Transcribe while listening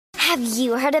Have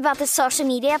you heard about the social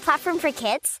media platform for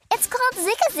kids? It's called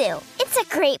Zigazoo. It's a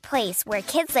great place where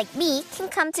kids like me can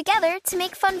come together to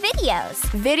make fun videos.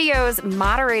 Videos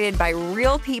moderated by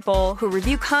real people who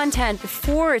review content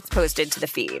before it's posted to the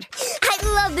feed. I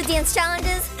love the dance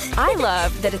challenges. I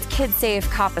love that it's kid-safe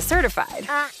COPPA certified.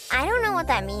 I don't know what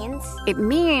that means. It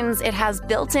means it has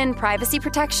built-in privacy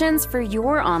protections for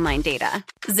your online data.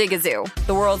 Zigazoo,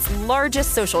 the world's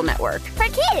largest social network. For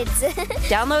kids.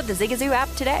 Download the Zigazoo app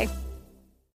today.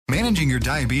 Managing your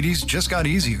diabetes just got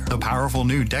easier. The powerful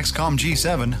new Dexcom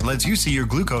G7 lets you see your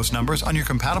glucose numbers on your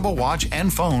compatible watch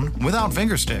and phone without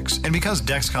finger sticks. And because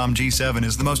Dexcom G7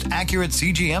 is the most accurate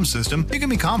CGM system, you can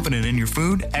be confident in your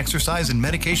food, exercise, and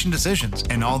medication decisions.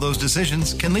 And all those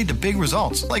decisions can lead to big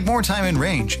results, like more time in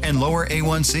range and lower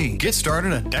A1C. Get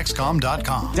started at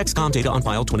Dexcom.com. Dexcom data on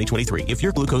file 2023. If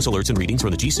your glucose alerts and readings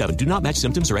from the G7 do not match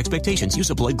symptoms or expectations, use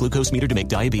a blood glucose meter to make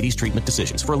diabetes treatment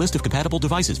decisions. For a list of compatible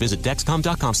devices, visit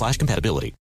Dexcom.com/compatibility.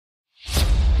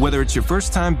 Whether it's your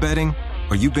first time betting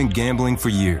or you've been gambling for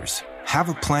years, have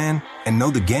a plan and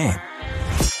know the game.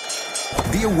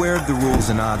 Be aware of the rules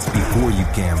and odds before you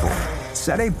gamble.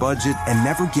 Set a budget and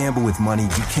never gamble with money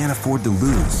you can't afford to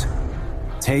lose.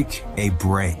 Take a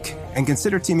break and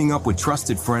consider teaming up with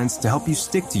trusted friends to help you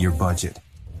stick to your budget.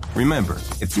 Remember,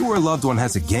 if you or a loved one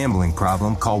has a gambling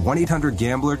problem, call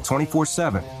 1-800-GAMBLER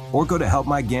 24/7 or go to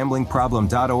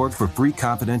helpmygamblingproblem.org for free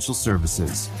confidential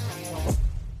services.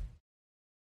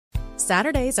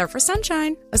 Saturdays are for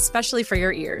sunshine, especially for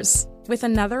your ears. With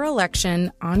another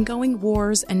election, ongoing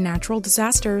wars, and natural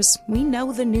disasters, we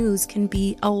know the news can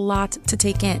be a lot to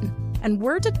take in. And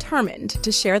we're determined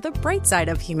to share the bright side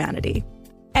of humanity.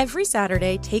 Every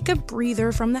Saturday, take a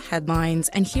breather from the headlines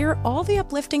and hear all the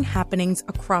uplifting happenings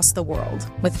across the world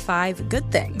with 5 Good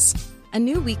Things, a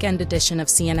new weekend edition of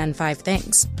CNN 5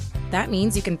 Things. That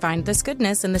means you can find this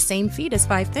goodness in the same feed as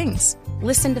 5 Things.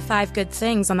 Listen to 5 Good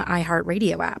Things on the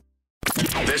iHeartRadio app.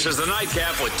 This is the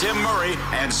Nightcap with Tim Murray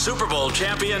and Super Bowl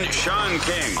champion Sean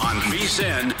King on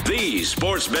VSiN, the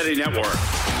Sports Betting Network.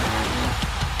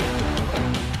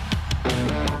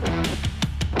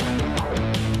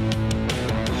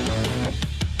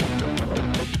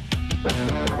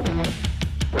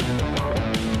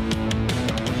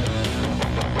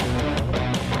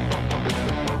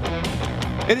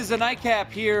 It is the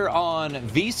Nightcap here on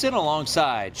VSiN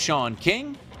alongside Sean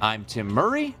King. I'm Tim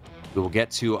Murray. We will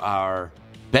get to our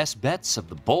best bets of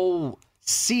the bowl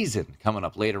season coming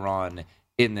up later on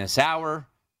in this hour.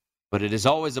 But it is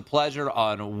always a pleasure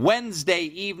on Wednesday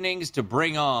evenings to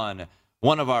bring on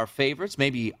one of our favorites,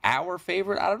 maybe our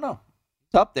favorite. I don't know.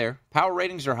 It's up there. Power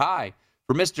ratings are high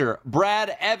for Mr.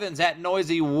 Brad Evans at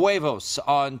Noisy Huevos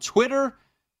on Twitter,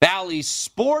 Bally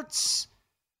Sports,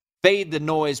 Fade the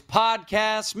Noise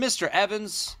podcast. Mr.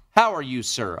 Evans, how are you,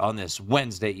 sir, on this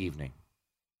Wednesday evening?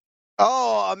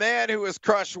 Oh, a man who has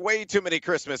crushed way too many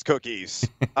Christmas cookies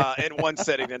in one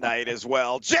setting tonight as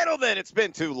well. Gentlemen, it's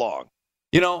been too long.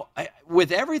 You know,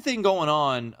 with everything going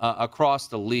on across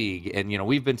the league, and, you know,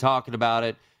 we've been talking about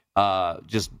it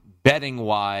just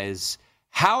betting-wise,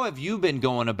 how have you been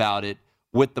going about it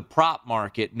with the prop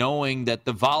market, knowing that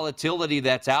the volatility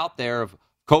that's out there of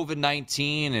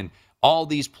COVID-19 and all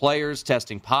these players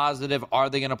testing positive, are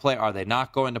they going to play? Are they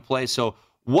not going to play? So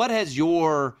what has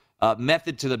your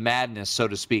method to the madness, so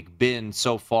to speak, been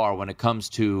so far when it comes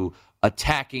to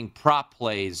attacking prop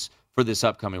plays for this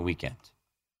upcoming weekend?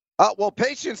 Well,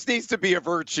 patience needs to be a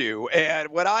virtue. And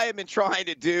what I have been trying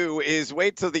to do is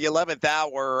wait till the 11th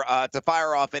hour to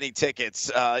fire off any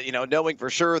tickets, knowing for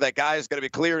sure that guy's going to be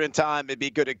cleared in time and be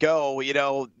good to go. You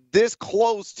know, this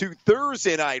close to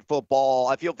Thursday night football,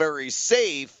 I feel very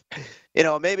safe. You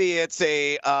know, maybe it's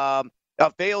a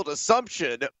failed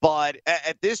assumption, but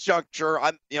at this juncture,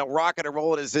 I'm, rocking and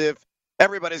rolling as if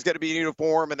everybody's going to be in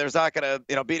uniform and there's not going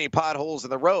to, be any potholes in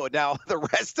the road. Now, the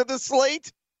rest of the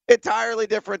slate, entirely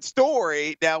different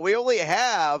story. Now, we only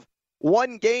have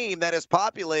one game that is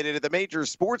populated at the major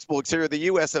sports books here at the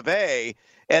US of A,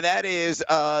 and that is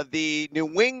the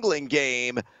New England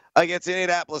game against the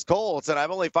Indianapolis Colts. And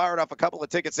I've only fired off a couple of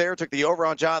tickets there. Took the over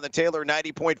on Jonathan Taylor,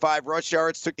 90.5 rush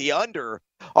yards. Took the under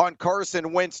on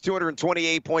Carson Wentz,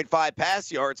 228.5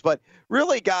 pass yards. But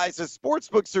really, guys, the sports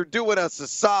books are doing us a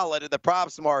solid in the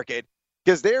props market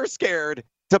because they're scared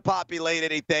to populate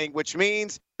anything, which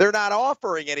means they're not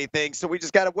offering anything. So we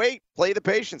just got to wait, play the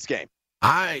patience game.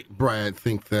 Brad,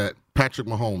 think that Patrick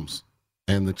Mahomes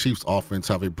and the Chiefs offense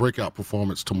have a breakout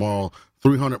performance tomorrow.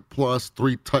 300 plus,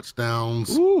 3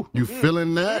 touchdowns. Ooh, you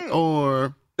feeling that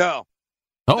or? No.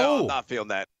 Oh. No, I'm not feeling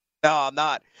that. No, I'm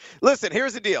not. Listen,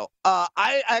 here's the deal.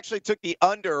 I actually took the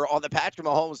under on the Patrick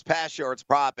Mahomes pass yards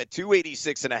prop at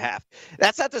 286.5.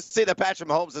 That's not to say that Patrick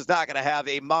Mahomes is not going to have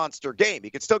a monster game. He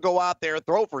could still go out there and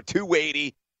throw for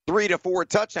 280, 3 to 4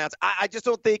 touchdowns. I just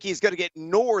don't think he's going to get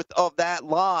north of that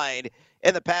line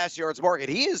in the pass yards market.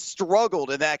 He has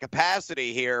struggled in that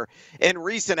capacity here in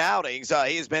recent outings.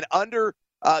 He has been under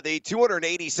the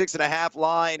 286.5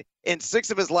 line in 6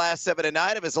 of his last 7 and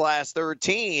 9 of his last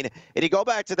 13. And you go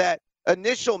back to that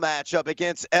initial matchup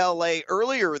against L.A.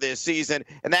 earlier this season,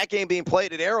 and that game being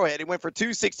played at Arrowhead, he went for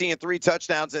 260 and 3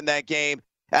 touchdowns in that game.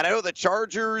 And I know the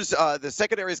Chargers, the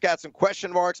secondary's got some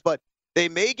question marks, but they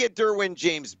may get Derwin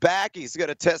James back. He's going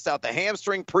to test out the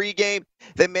hamstring pregame.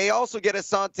 They may also get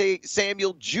Asante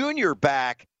Samuel Jr.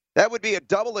 back. That would be a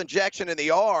double injection in the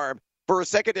arm for a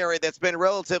secondary that's been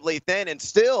relatively thin, and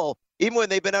still, even when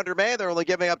they've been undermanned, they're only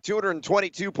giving up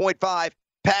 222.5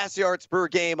 pass yards per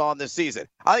game on the season.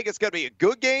 I think it's going to be a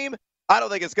good game. I don't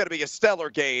think it's going to be a stellar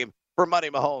game for Money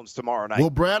Mahomes tomorrow night. Well,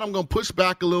 Brad, I'm going to push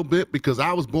back a little bit because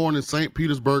I was born in St.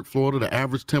 Petersburg, Florida. The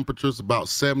average temperature is about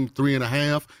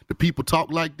 73.5. The people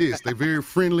talk like this. They're very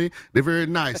friendly. They're very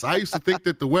nice. I used to think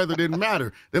that the weather didn't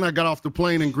matter. Then I got off the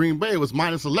plane in Green Bay. It was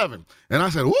minus 11. And I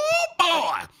said, woo,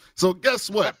 boy. So guess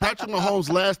what? Patrick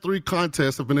Mahomes' last 3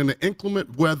 contests have been in the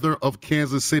inclement weather of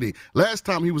Kansas City. Last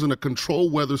time he was in a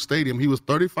controlled weather stadium, he was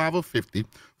 35 of 50,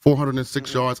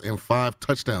 406 yards, and 5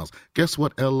 touchdowns. Guess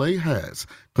what L.A. has?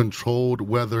 Controlled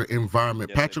weather environment.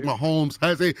 Yes, Patrick Mahomes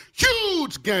has a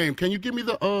huge game. Can you give me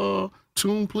the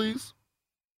tune, please?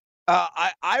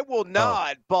 I will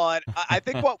not, but I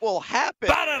think what will happen.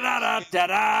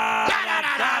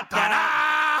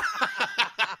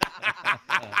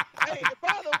 Hey,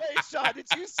 by the way, Sean, did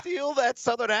you steal that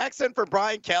Southern accent from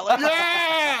Brian Kelly?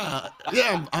 Yeah,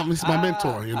 he's my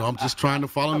mentor. You know, I'm just trying to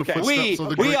follow in the footsteps of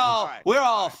the great. We're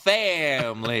all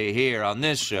family here on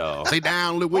this show. Stay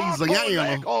down,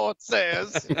 Louisiana. All it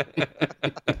says.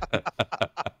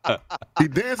 He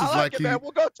dances like he.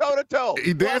 We'll go toe to toe.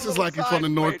 He dances like he's from the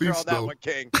Northeast, though.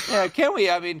 Yeah, can we?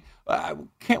 I mean,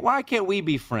 why can't we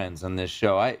be friends on this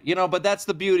show? But that's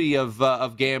the beauty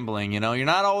of gambling. You know, you're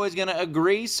not always going to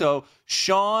agree. So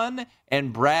Sean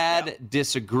and Brad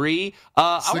disagree.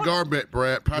 Cigar bet,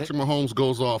 Brad. Patrick Mahomes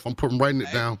goes off. I'm writing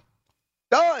it down.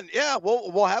 Done. Yeah,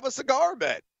 we'll have a cigar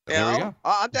bet. There we go.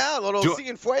 I'm down. A little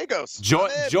Cienfuegos.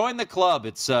 Join the club.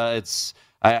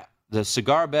 The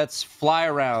cigar bets fly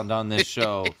around on this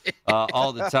show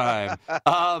all the time.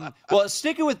 Well,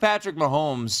 sticking with Patrick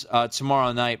Mahomes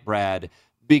tomorrow night, Brad,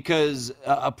 because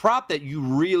a prop that you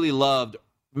really loved,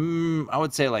 I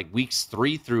would say like weeks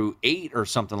 3 through 8 or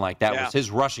something like that, was his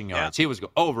rushing yards. He was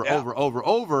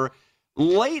over.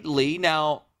 Lately,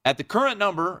 now, at the current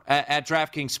number at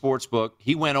DraftKings Sportsbook,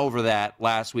 he went over that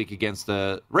last week against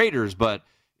the Raiders, but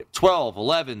 12,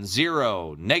 11,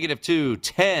 0, -2,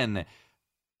 10.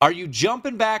 Are you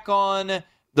jumping back on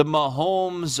the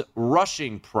Mahomes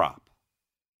rushing prop?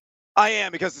 I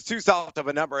am, because it's too soft of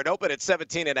a number. It opened at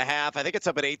 17.5. I think it's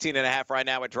up at 18.5 right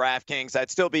now at DraftKings.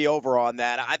 I'd still be over on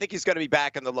that. I think he's going to be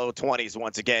back in the low 20s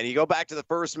once again. You go back to the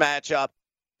first matchup,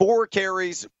 4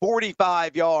 carries,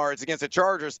 45 yards against the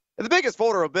Chargers. And the biggest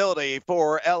vulnerability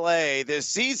for L.A. this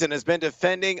season has been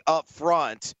defending up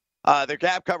front. Their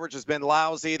gap coverage has been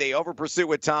lousy. They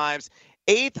over-pursue at times.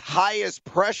 8th highest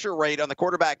pressure rate on the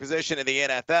quarterback position in the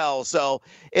NFL. So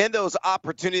in those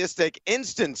opportunistic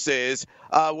instances,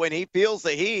 when he feels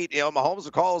the heat, Mahomes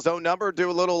will call his own number, do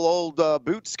a little old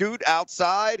boot scoot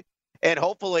outside, and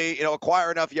hopefully,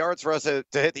 acquire enough yards for us to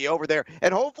hit the over there,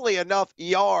 and hopefully enough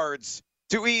yards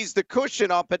to ease the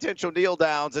cushion on potential kneel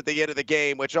downs at the end of the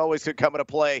game, which always could come into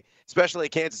play, especially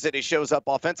if Kansas City shows up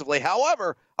offensively.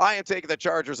 However, I am taking the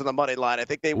Chargers on the money line. I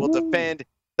think they will defend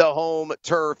the home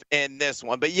turf in this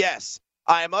one. But yes,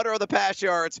 I am under the pass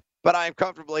yards, but I am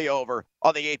comfortably over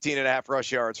on the 18.5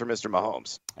 rush yards for Mr.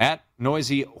 Mahomes. At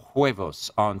Noisy Huevos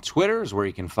on Twitter is where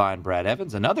you can find Brad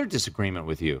Evans. Another disagreement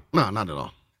with you. No, not at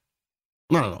all.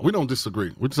 Not at all. We don't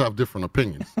disagree. We just have different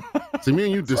opinions. See, me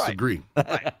and you disagree.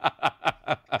 Right.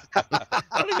 I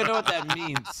don't even know what that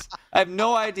means. I have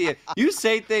no idea. You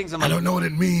say things. I don't know what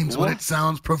it means, but it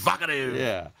sounds provocative.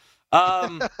 Yeah.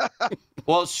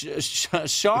 Well,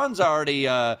 Sean's already,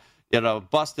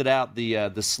 busted out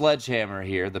the sledgehammer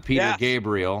here, the Peter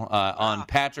Gabriel on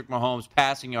Patrick Mahomes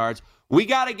passing yards. We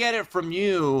got to get it from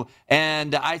you,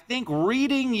 and I think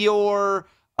reading your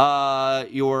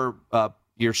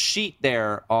sheet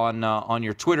there on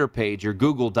your Twitter page, your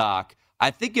Google Doc,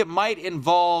 I think it might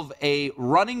involve a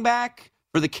running back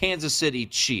for the Kansas City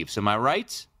Chiefs. Am I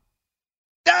right?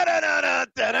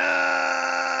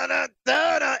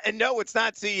 And no, it's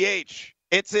not CH.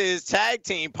 It's his tag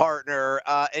team partner,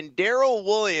 and Darrell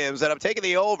Williams, and I'm taking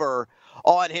the over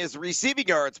on his receiving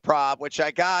yards prop, which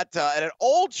I got at an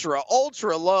ultra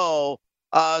low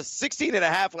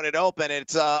 16.5 when it opened.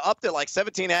 It's up to like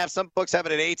 17.5. Some books have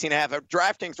it at 18.5.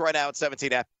 DraftKings right now at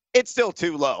 17.5. It's still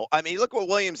too low. I mean, look what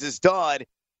Williams has done,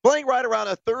 playing right around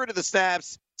a third of the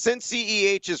snaps since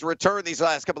CEH's return these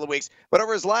last couple of weeks. But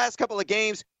over his last couple of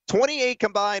games, 28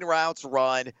 combined routes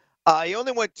run. He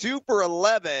only went 2 for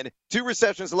 11, 2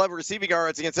 receptions, 11 receiving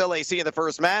yards against LAC in the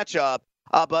first matchup.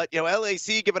 But,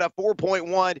 LAC giving up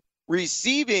 4.1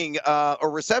 receiving or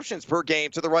receptions per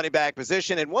game to the running back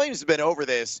position. And Williams has been over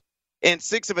this in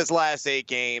 6 of his last 8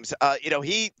 games.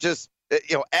 He just,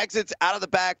 exits out of the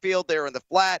backfield there in the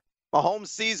flat. Mahomes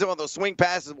sees him on those swing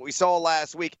passes we saw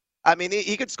last week. I mean,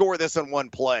 he could score this in one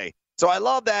play. So I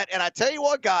love that. And I tell you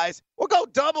what, guys, we'll go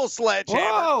double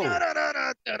sledgehammer.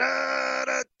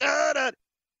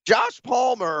 Josh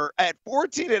Palmer at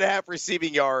 14.5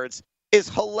 receiving yards is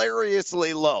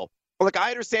hilariously low. Look,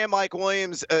 I understand Mike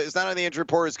Williams is not on the injury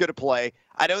report, is good to play.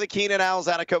 I know that Keenan Allen's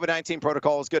out of COVID-19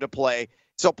 protocol, is good to play.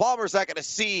 So Palmer's not going to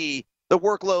see the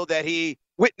workload that he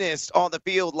witnessed on the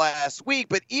field last week.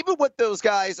 But even with those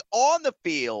guys on the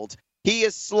field, he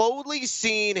has slowly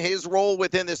seen his role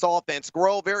within this offense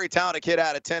grow. Very talented kid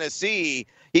out of Tennessee.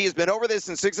 He has been over this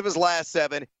in 6 of his last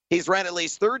 7. He's ran at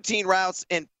least 13 routes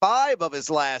in 5 of his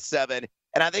last 7.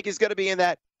 And I think he's going to be in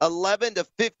that 11 to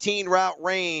 15 route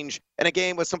range in a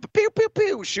game with some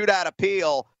shootout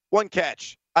appeal. 1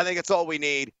 catch. I think that's all we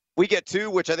need. We get 2,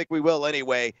 which I think we will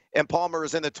anyway. And Palmer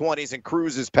is in the 20s and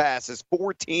Cruz's pass is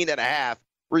 14.5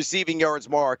 receiving yards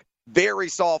mark. Very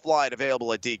soft line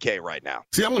available at DK right now.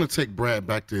 See, I'm going to take Brad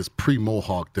back to his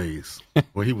pre-Mohawk days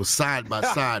where he was side by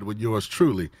side with yours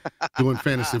truly doing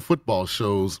fantasy football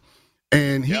shows.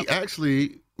 And he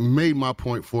actually made my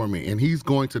point for me. And he's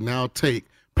going to now take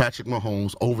Patrick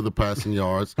Mahomes over the passing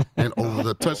yards and over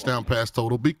the touchdown pass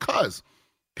total because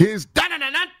his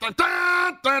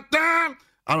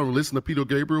I don't listen to Peter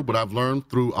Gabriel, but I've learned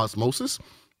through osmosis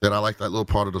that I like that little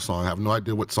part of the song. I have no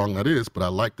idea what song that is, but I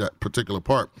like that particular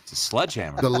part. It's a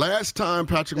sledgehammer. The last time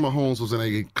Patrick Mahomes was in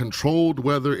a controlled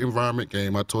weather environment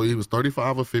game, I told you he was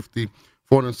 35 of 50,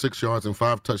 406 yards, and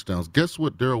 5 touchdowns. Guess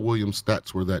what Darrell Williams'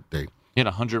 stats were that day? He had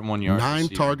 101 yards. 9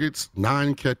 targets,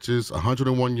 9 catches,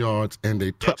 101 yards, and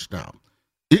a touchdown.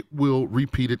 It will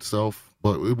repeat itself,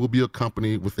 but it will be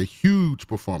accompanied with a huge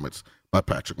performance by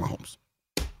Patrick Mahomes.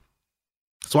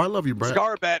 So I love you, Brad.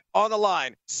 Cigar bet on the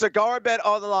line.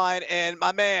 And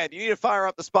my man, you need to fire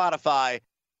up the Spotify.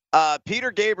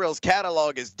 Peter Gabriel's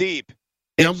catalog is deep.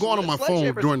 Yeah, I'm going on my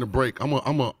phone during the break. I'm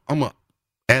a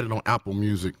add it on Apple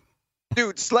Music.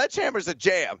 Dude, Sledgehammer's a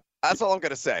jam. That's all I'm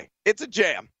gonna say. It's a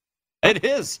jam. It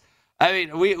is. I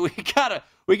mean, we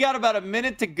got about a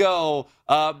minute to go.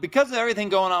 Because of everything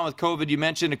going on with COVID, you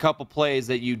mentioned a couple plays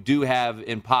that you do have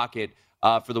in pocket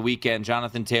for the weekend.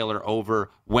 Jonathan Taylor over,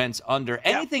 Wentz under.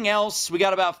 Anything else? We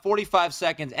got about 45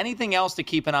 seconds. Anything else to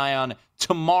keep an eye on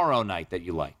tomorrow night that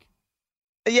you like?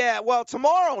 Yeah, well,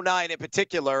 tomorrow night in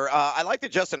particular, I like the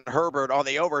Justin Herbert on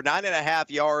the over 9.5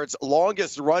 yards,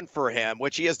 longest run for him,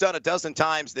 which he has done a dozen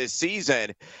times this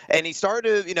season. And he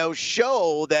started to,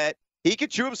 show that he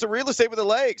could chew up some real estate with the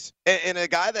legs. And a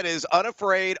guy that is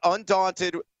unafraid,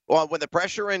 undaunted, when the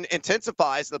pressure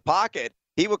intensifies the pocket,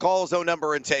 he will call his own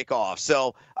number and take off.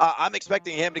 So I'm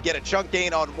expecting him to get a chunk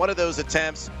gain on one of those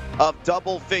attempts of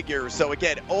double figures. So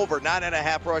again, over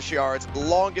 9.5 rush yards,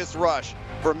 longest rush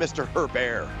for Mr.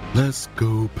 Herbert. Let's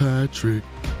go, Patrick.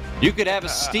 You could have a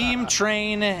steam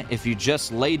train if you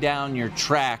just lay down your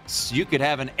tracks. You could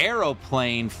have an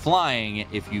aeroplane flying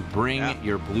if you bring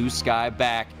your blue sky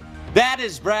back. That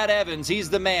is Brad Evans. He's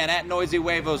the man at Noisy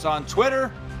Huevos on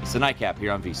Twitter. It's the Nightcap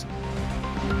here on VSiN.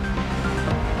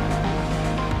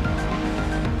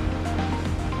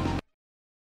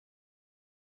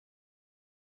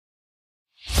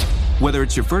 Whether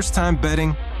it's your first time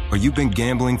betting or you've been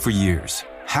gambling for years,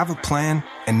 have a plan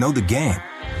and know the game.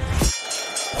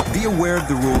 Be aware of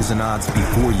the rules and odds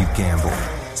before you gamble.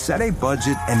 Set a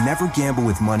budget and never gamble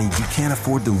with money you can't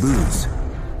afford to lose.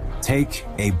 Take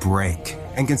a break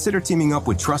and consider teaming up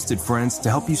with trusted friends to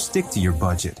help you stick to your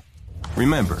budget.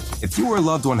 Remember, if you or a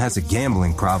loved one has a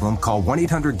gambling problem, call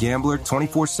 1-800-GAMBLER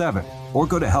 24/7 or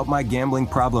go to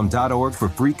helpmygamblingproblem.org for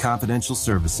free confidential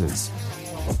services.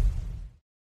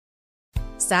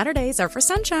 Saturdays are for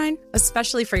sunshine,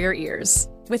 especially for your ears.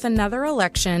 With another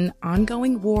election,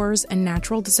 ongoing wars, and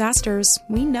natural disasters,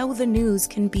 we know the news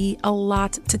can be a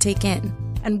lot to take in.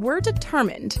 And we're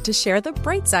determined to share the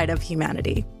bright side of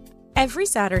humanity. Every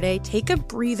Saturday, take a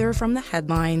breather from the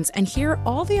headlines and hear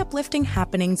all the uplifting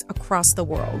happenings across the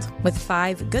world with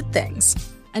 5 Good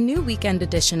Things, a new weekend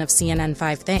edition of CNN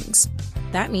 5 Things.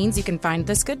 That means you can find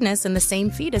this goodness in the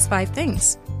same feed as 5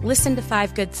 Things. Listen to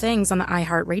 5 Good Things on the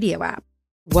iHeartRadio app.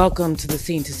 Welcome to the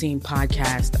Scene to Scene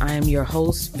podcast. I am your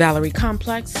host, Valerie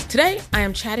Complex. Today, I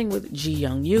am chatting with Ji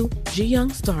Young Yu. Ji Young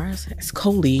stars as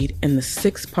co-lead in the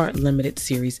 6-part limited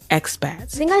series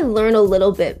Expats. I think I learn a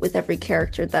little bit with every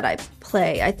character that I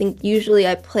play. I think usually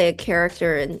I play a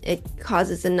character and it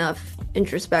causes enough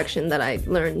introspection that I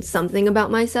learn something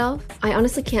about myself. I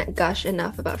honestly can't gush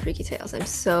enough about Freaky Tales. I'm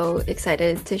so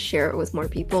excited to share it with more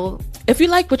people. If you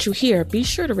like what you hear, be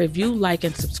sure to review, like,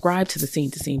 and subscribe to the Scene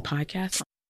to Scene podcast.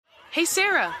 Hey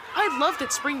Sarah, I love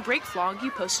that spring break vlog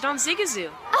you posted on Zigazoo.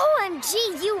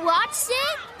 OMG, you watched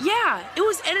it? Yeah, it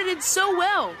was edited so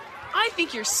well. I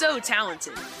think you're so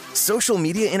talented. Social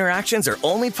media interactions are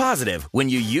only positive when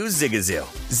you use Zigazoo.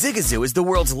 Zigazoo is the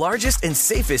world's largest and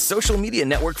safest social media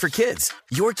network for kids.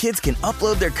 Your kids can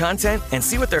upload their content and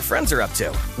see what their friends are up to.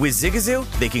 With Zigazoo,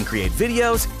 they can create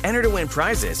videos, enter to win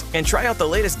prizes, and try out the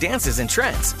latest dances and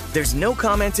trends. There's no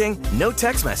commenting, no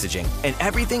text messaging, and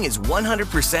everything is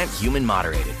 100% human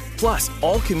moderated. Plus,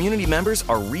 all community members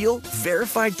are real,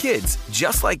 verified kids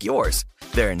just like yours.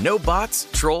 There are no bots,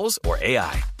 trolls, or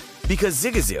AI. Because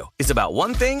Zigazoo is about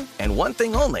one thing and one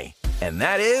thing only, and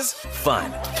that is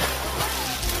fun.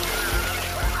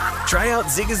 Try out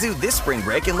Zigazoo this spring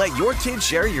break and let your kids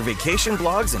share your vacation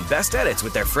blogs and best edits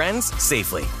with their friends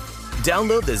safely.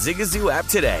 Download the Zigazoo app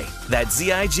today. That's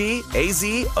Zigazoo.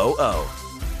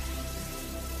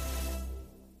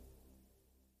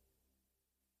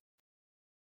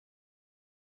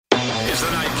 It's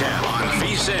the Nightcap on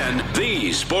VSiN,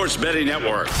 the Sports Betting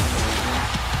Network.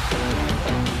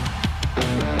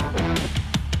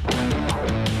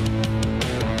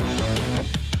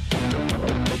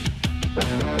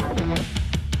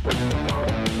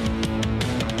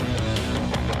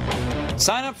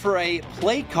 Sign up for a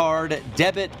PlayCard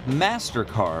debit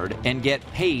MasterCard and get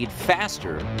paid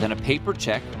faster than a paper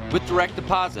check with direct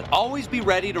deposit. Always be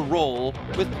ready to roll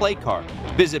with PlayCard.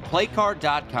 Visit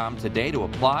playcard.com today to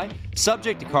apply.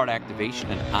 Subject to card activation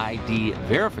and ID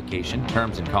verification.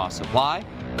 Terms and costs apply.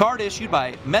 Card issued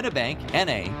by MetaBank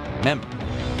N.A. member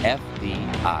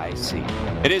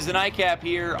FDIC. It is the Nightcap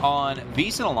here on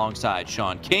VSiN alongside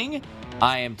Sean King.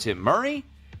 I am Tim Murray.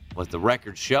 With the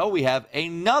record show, we have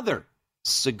another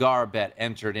cigar bet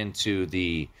entered into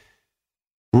the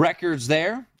records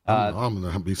there. I'm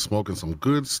going to be smoking some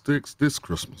good sticks this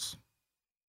Christmas.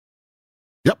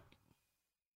 Yep.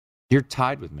 You're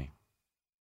tied with me.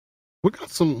 We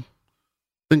got some,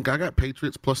 I think I got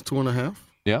Patriots plus 2.5.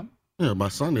 Yeah? Yeah, by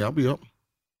Sunday I'll be up.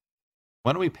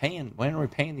 When are we paying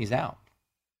these out?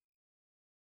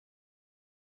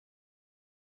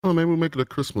 Oh, maybe we'll make it a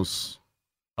Christmas.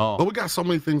 Oh. But we got so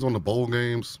many things on the bowl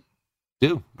games. I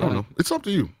don't know. It's up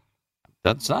to you.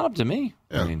 That's not up to me.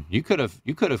 Yeah. I mean, you could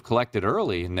have collected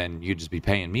early and then you'd just be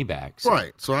paying me back. So.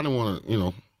 Right. So I didn't want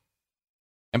to,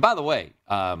 And by the way,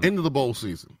 end of the bowl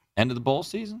season. End of the bowl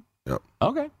season? Yep.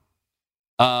 Okay.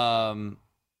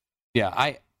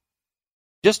 Yeah,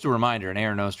 just a reminder, and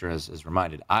Aaron Oster has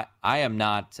reminded, I am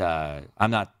not,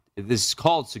 this is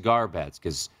called cigar bets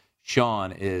because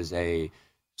Sean is a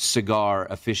cigar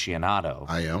aficionado.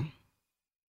 I am.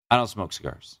 I don't smoke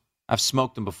cigars. I've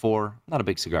smoked them before. I'm not a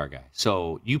big cigar guy.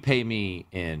 So you pay me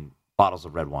in bottles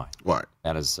of red wine. Right.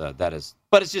 That is,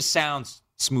 but it just sounds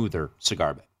smoother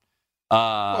cigar bet.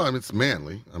 Well, it's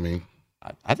manly. I mean,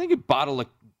 I think a bottle of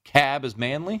Cab is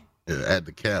manly. Yeah, add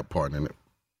the Cab part in it.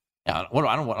 Yeah,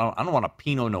 I don't want a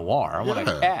Pinot Noir. I want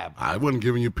a Cab. I wasn't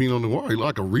giving you Pinot Noir. You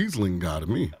like a Riesling guy to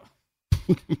me.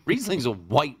 Riesling's a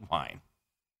white wine.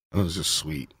 And it's just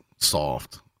sweet,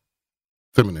 soft,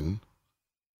 feminine.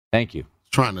 Thank you.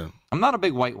 I'm not a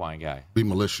big white wine guy. Be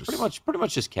malicious. Pretty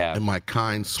much just Cab. In my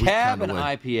kind, sweet Cab kind of and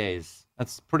way. IPAs.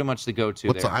 That's pretty much the go-to.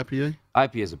 What's there. an IPA?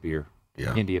 IPA is a beer.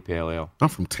 Yeah. India Pale Ale. I'm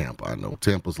from Tampa. I know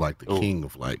Tampa's like the king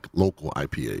of like local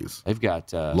IPAs. They've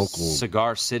got local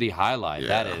Cigar City Highlight.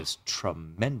 Yeah. That is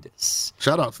tremendous.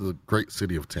 Shout out to the great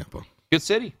city of Tampa. Good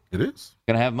city. It is.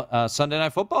 Gonna have Sunday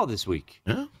Night Football this week.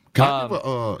 Yeah. Can I give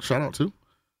a shout out to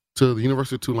the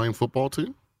University of Tulane football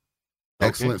team? Okay.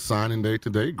 Excellent signing day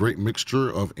today. Great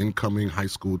mixture of incoming high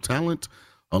school talent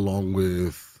along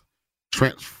with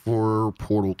transfer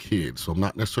portal kids. So I'm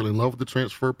not necessarily in love with the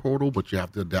transfer portal, but you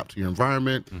have to adapt to your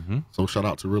environment. Mm-hmm. So shout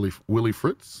out to Willie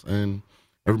Fritz and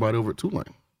everybody over at Tulane.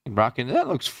 Rocking. That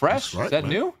looks fresh. Right, is that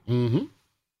man. new? Mm-hmm.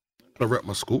 I rep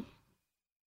my school.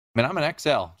 I mean, I'm an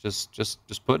XL.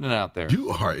 Just putting it out there.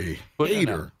 You are a Putting it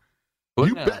hater. out.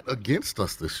 You bet against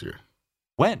us this year.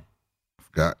 When?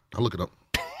 forgot. I'll look it up.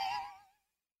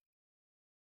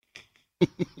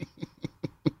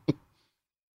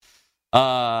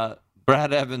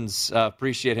 Brad Evans,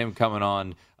 appreciate him coming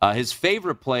on. His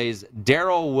favorite plays,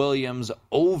 Darrell Williams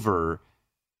over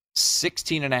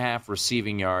 16.5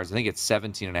 receiving yards. I think it's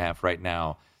 17.5 right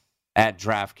now at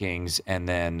DraftKings. And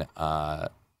then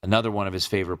another one of his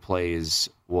favorite plays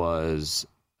was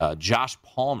Josh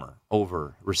Palmer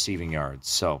over receiving yards.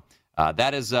 So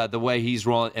that is the way he's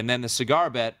rolling. And then the cigar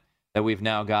bet that we've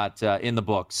now got in the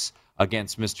books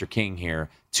against Mr. King here,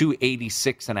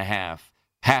 286.5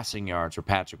 passing yards for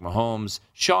Patrick Mahomes.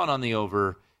 Sean on the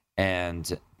over,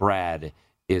 and Brad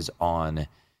is on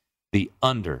the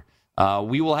under.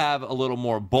 We will have a little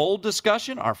more bold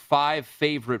discussion, our 5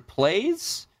 favorite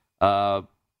plays. Have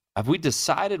we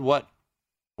decided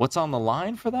what's on the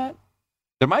line for that?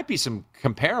 There might be some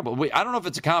comparable. I don't know if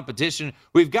it's a competition.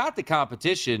 We've got the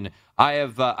competition.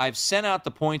 I've sent out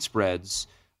the point spreads,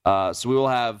 so we will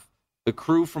have the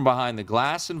crew from Behind the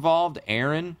Glass involved.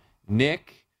 Aaron,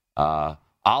 Nick,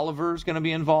 Oliver's going to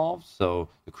be involved. So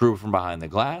the crew from Behind the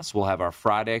Glass. We'll have our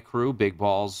Friday crew, Big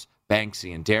Balls,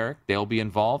 Banksy, and Derek. They'll be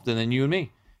involved, and then you and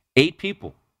me, 8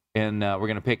 people, and we're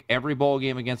going to pick every bowl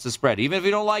game against the spread, even if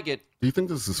you don't like it. Do you think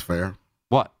this is fair?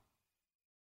 What?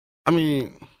 I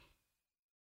mean,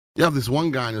 you have this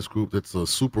one guy in this group that's a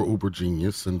super uber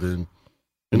genius, and then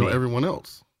everyone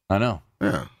else. I know.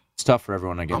 Yeah, it's tough for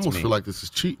everyone against me. I almost feel like this is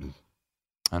cheating.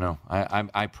 I know.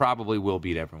 I probably will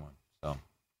beat everyone. So.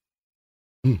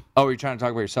 Oh, are you trying to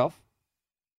talk about yourself?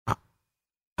 I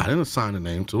didn't assign a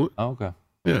name to it. Oh, okay.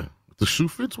 Yeah, the shoe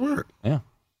fits where. Yeah.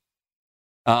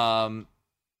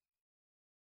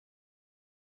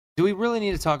 Do we really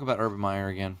need to talk about Urban Meyer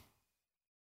again?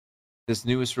 This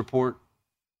newest report.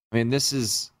 I mean, this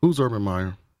is who's Urban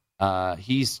Meyer?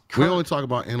 We only talk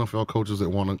about NFL coaches that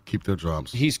want to keep their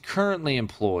jobs. He's currently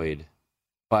employed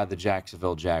by the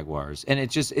Jacksonville Jaguars, and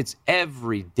it's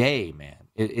every day, man.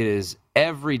 It is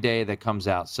every day that comes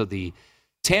out. So the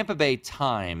Tampa Bay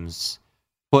Times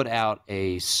put out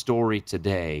a story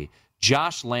today.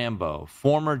 Josh Lambo,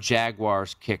 former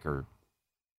Jaguars kicker,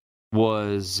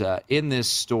 was in this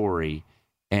story,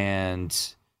 and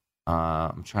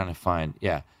I'm trying to find,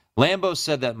 Lambo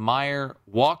said that Meyer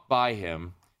walked by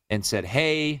him and said,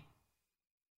 hey,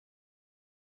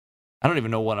 I don't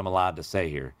even know what I'm allowed to say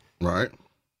here. Right.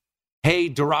 Hey,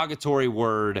 derogatory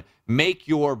word, make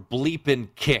your bleeping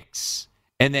kicks,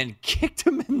 and then kicked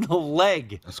him in the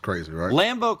leg. That's crazy, right?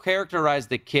 Lambo characterized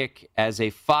the kick as a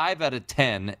 5 out of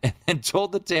 10 and then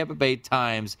told the Tampa Bay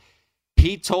Times,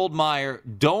 he told Meyer,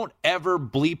 don't ever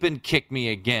bleeping kick me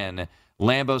again.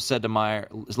 Lambo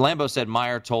said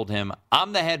Meyer told him,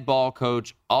 I'm the head ball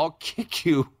coach. I'll kick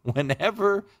you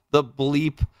whenever the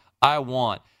bleep I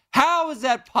want. How is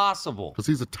that possible? Because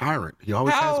he's a tyrant. He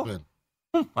always has been.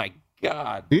 Oh, my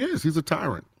God. He is. He's a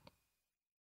tyrant.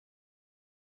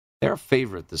 They're a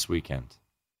favorite this weekend.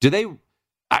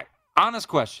 Honest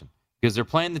question, because they're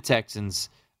playing the Texans.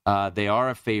 They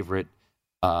are a favorite,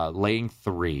 laying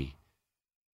 3.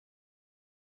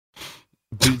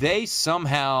 Do they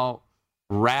somehow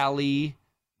rally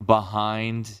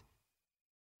behind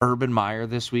Urban Meyer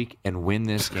this week and win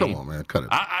this game? Come on, man. Cut it.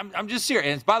 I'm just serious.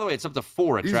 And by the way, it's up to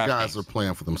 4 at DraftKings. These guys are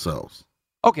playing for themselves.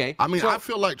 Okay. I mean, I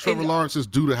feel like Trevor Lawrence is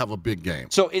due to have a big game.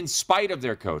 So in spite of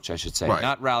their coach, I should say, right.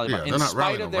 not rally. Yeah, in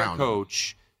spite of their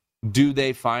coach, do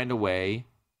they find a way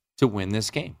to win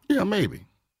this game? Yeah, maybe.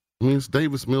 I mean, it's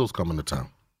Davis Mills coming to town.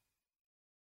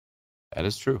 That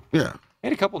is true. Yeah. He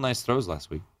had a couple nice throws last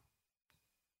week.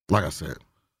 Like I said,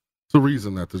 it's the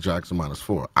reason that the Jackson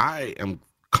 -4. I am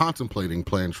contemplating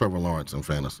playing Trevor Lawrence in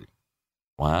fantasy.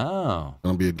 Wow. It's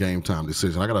going to be a game time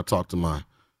decision. I got to talk to my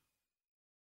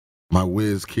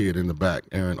whiz kid in the back,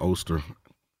 Aaron Oster,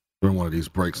 during one of these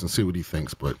breaks and see what he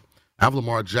thinks. But I have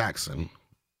Lamar Jackson,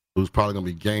 who's probably going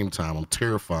to be game time. I'm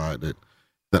terrified that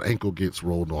that ankle gets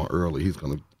rolled on early. He's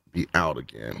going to be out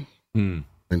again. And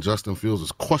Justin Fields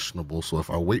is questionable, so if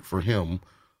I wait for him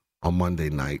on Monday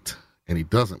night and he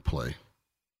doesn't play,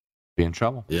 be in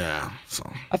trouble. Yeah. So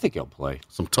I think he'll play.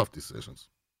 Some tough decisions.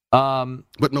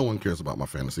 But no one cares about my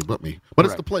fantasy but me. But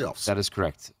correct. It's the playoffs. That is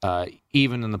correct.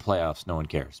 Even in the playoffs, no one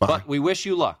cares. Bye. But we wish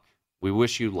you luck. We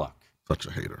wish you luck. Such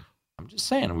a hater. I'm just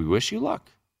saying, we wish you luck.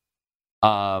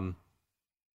 Going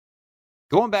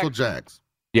back. So Jags.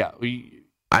 Yeah.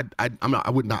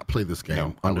 I would not play this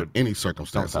game under any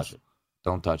circumstances.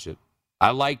 Don't touch it.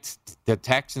 I liked the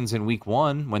Texans in week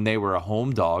 1 when they were a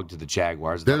home dog to the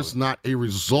Jaguars. There's not a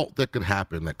result that could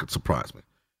happen that could surprise me.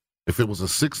 If it was a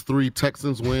 6-3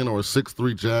 Texans win or a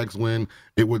 6-3 Jags win,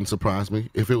 it wouldn't surprise me.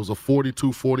 If it was a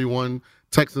 42-41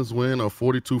 Texans win or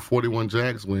 42-41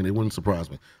 Jags win, it wouldn't surprise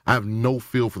me. I have no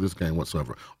feel for this game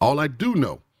whatsoever. All I do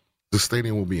know, the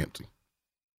stadium will be empty.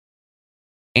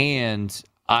 And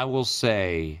I will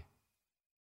say,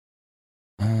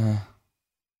 I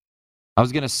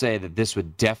was going to say that this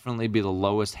would definitely be the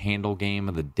lowest handle game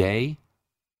of the day,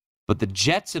 but the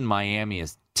Jets in Miami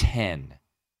is 10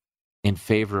 in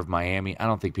favor of Miami. I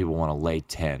don't think people want to lay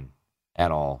 10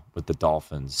 at all with the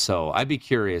Dolphins. So I'd be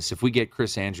curious if we get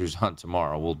Chris Andrews on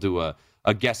tomorrow, we'll do a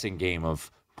guessing game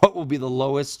of what will be the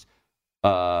lowest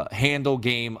handle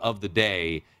game of the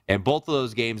day. And both of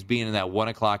those games being in that 1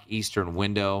 o'clock Eastern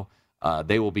window,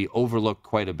 they will be overlooked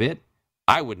quite a bit.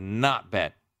 I would not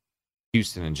bet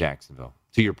Houston and Jacksonville,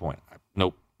 to your point.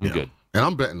 Nope, I'm good. And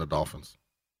I'm betting the Dolphins.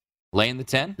 Laying the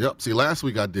 10? Yep. See, last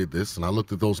week I did this, and I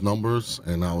looked at those numbers,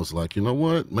 and I was like, you know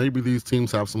what? Maybe these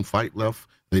teams have some fight left.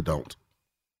 They don't.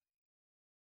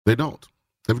 They don't.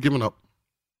 They've given up.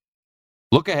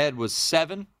 Look ahead was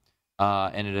 7,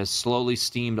 and it has slowly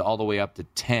steamed all the way up to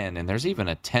 10, and there's even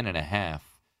a 10.5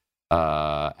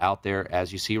 out there,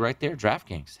 as you see right there.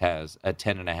 DraftKings has a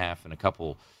 10.5 in a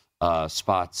couple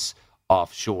spots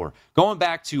offshore. Going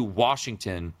back to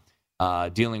Washington,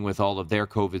 dealing with all of their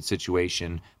COVID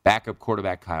situation, backup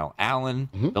quarterback Kyle Allen,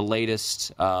 the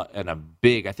latest, and a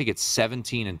big, I think it's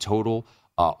 17 in total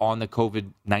on the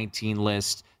COVID-19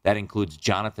 list. That includes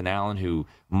Jonathan Allen, who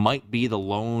might be the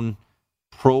lone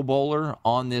Pro Bowler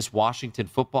on this Washington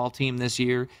football team this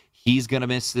year. He's going to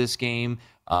miss this game.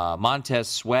 Montez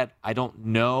Sweat, I don't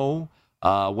know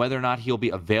whether or not he'll be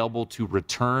available to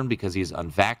return because he's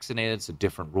unvaccinated, so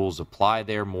different rules apply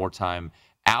there, more time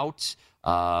out.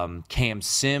 Cam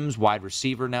Sims, wide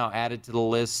receiver, now added to the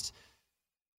list.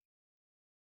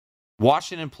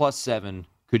 Washington +7,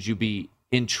 could you be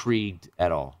intrigued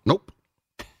at all? Nope.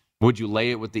 Would you lay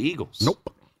it with the Eagles?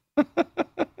 Nope. So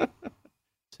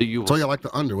you I like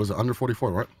the under. Was it under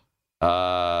 44, right?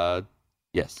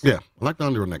 Yes. Yeah, I like the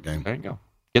under in that game. There you go.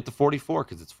 Get the 44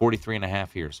 because it's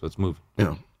 43.5 here, so it's moving.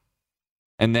 Yeah.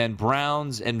 And then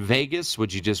Browns and Vegas,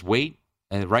 would you just wait?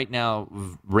 And right now,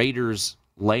 Raiders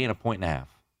laying a 1.5.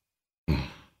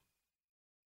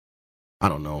 I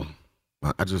don't know.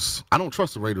 I don't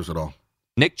trust the Raiders at all.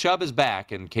 Nick Chubb is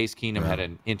back, and Case Keenum had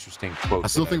an interesting quote. I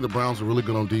still think the Browns are really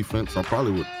good on defense. I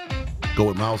probably would go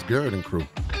with Myles Garrett and crew.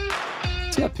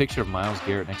 See that picture of Myles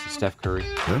Garrett next to Steph Curry?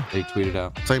 Yeah. They tweeted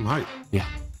out. Same height. Yeah.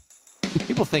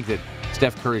 People think that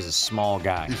Steph Curry's a small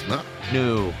guy. He's not.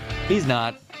 No, he's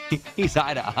not. He's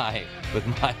eye to eye with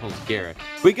Myles Garrett.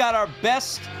 We got our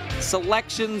best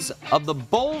selections of the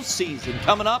bowl season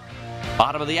coming up.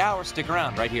 Bottom of the hour. Stick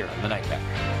around right here on the Nightcap.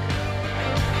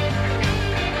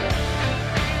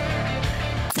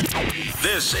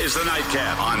 This is the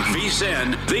Nightcap on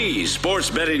VSiN, the Sports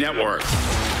Betting Network.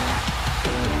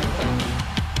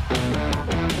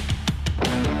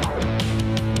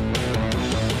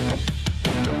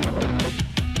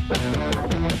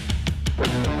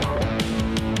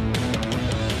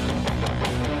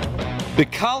 The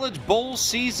College Bowl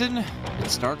season, it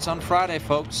starts on Friday,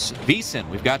 folks. VSiN,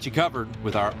 we've got you covered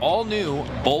with our all-new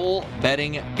bowl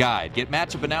betting guide. Get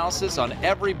matchup analysis on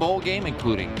every bowl game,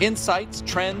 including insights,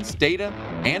 trends, data,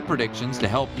 and predictions to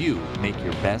help you make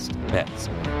your best bets.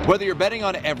 Whether you're betting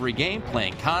on every game,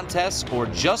 playing contests, or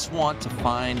just want to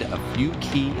find a few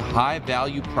key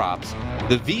high-value props,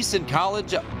 the VSiN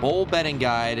College Bowl Betting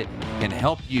Guide can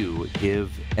help you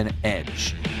give an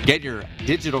edge. Get your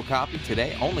digital copy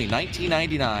today, only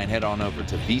 $19.99. Head on over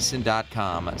to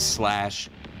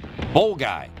VSiN.com/bowl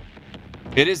guide.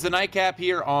 It is the Nightcap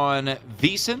here on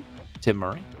VSiN. Tim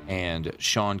Murray and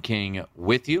Sean King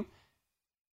with you.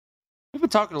 We've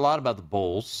been talking a lot about the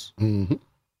bowls. Mm-hmm.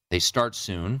 They start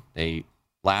soon. They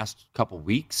last a couple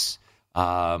weeks.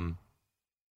 But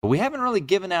we haven't really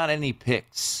given out any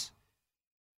picks.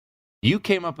 You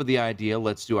came up with the idea,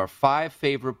 let's do our 5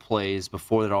 favorite plays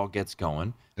before it all gets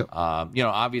going. Yep.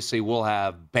 Obviously we'll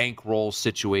have bankroll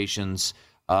situations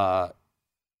and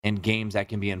games that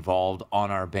can be involved on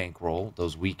our bankroll,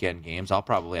 those weekend games. I'll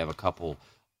probably have a couple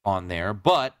on there.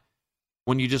 But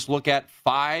when you just look at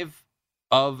 5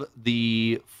 of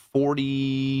the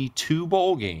 42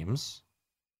 bowl games,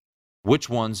 which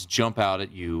ones jump out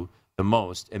at you the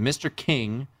most? And Mr.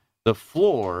 King, the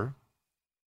floor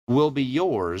will be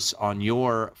yours on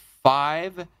your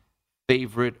 5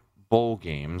 favorite bowl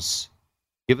games.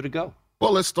 Give it a go.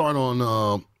 Well, let's start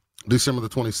on December the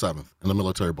 27th in the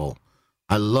Military Bowl.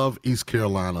 I love East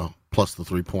Carolina plus the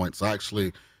 3 points. I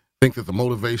actually think that the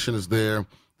motivation is there.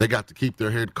 They got to keep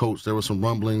their head coach. There were some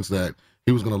rumblings that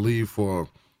he was going to leave for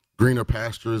greener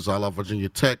pastures. I love Virginia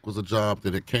Tech was a job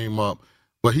that it came up,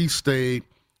 but he stayed.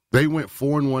 They went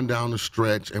 4-1 down the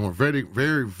stretch and were very,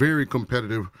 very, very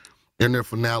competitive in their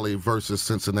finale versus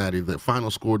Cincinnati. The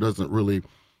final score doesn't really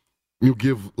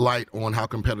give light on how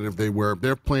competitive they were.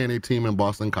 They're playing a team in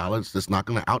Boston College that's not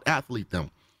going to out-athlete them.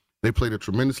 They played a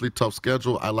tremendously tough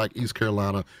schedule. I like East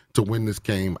Carolina to win this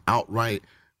game outright,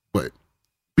 but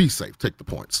be safe. Take the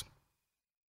points.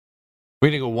 We're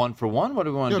going to go 1 for 1? What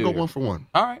do we want to do? Yeah, go here? 1 for 1.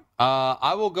 All right.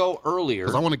 I will go earlier.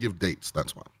 Because I want to give dates.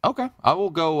 That's why. Okay. I will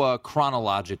go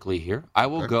chronologically here. I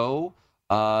will go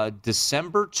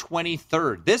December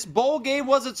 23rd. This bowl game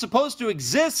wasn't supposed to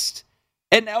exist,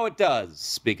 and now it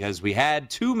does because we had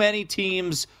too many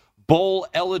teams bowl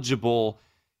eligible.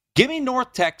 Give me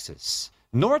North Texas.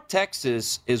 North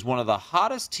Texas is one of the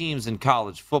hottest teams in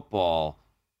college football.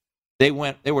 They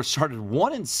were started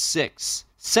 1-6.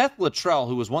 Seth Luttrell,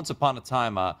 who was once upon a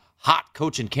time a hot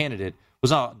coaching candidate,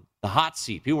 was on the hot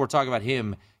seat. People were talking about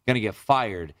him going to get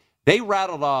fired. They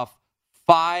rattled off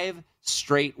 5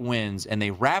 straight wins, and they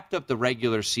wrapped up the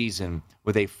regular season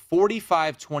with a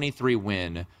 45-23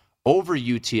 win over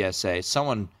UTSA.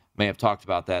 Someone may have talked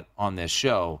about that on this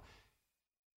show.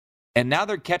 And now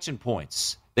they're catching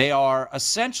points. They are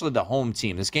essentially the home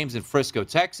team. This game's in Frisco,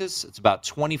 Texas. It's about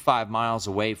 25 miles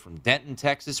away from Denton,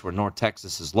 Texas, where North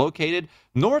Texas is located.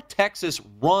 North Texas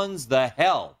runs the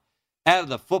hell out of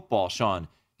the football, Sean.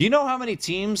 Do you know how many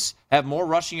teams have more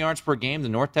rushing yards per game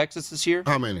than North Texas this year?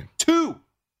 How many? 2.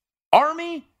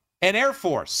 Army and Air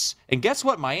Force. And guess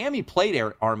what? Miami played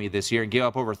Army this year and gave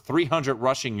up over 300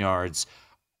 rushing yards.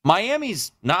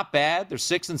 Miami's not bad. They're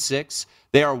 6-6.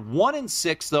 They are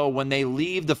 1-6, though, when they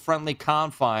leave the friendly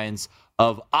confines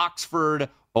of Oxford,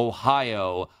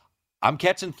 Ohio. I'm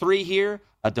catching 3 here,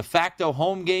 a de facto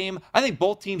home game. I think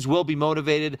both teams will be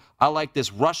motivated. I like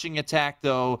this rushing attack,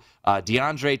 though.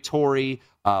 DeAndre Torrey,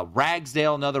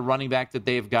 Ragsdale, another running back that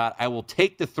they've got. I will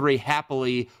take the 3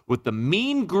 happily with the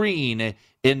Mean Green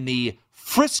in the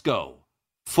Frisco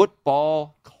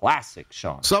Football Classic,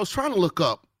 Sean. So I was trying to look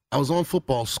up. I was on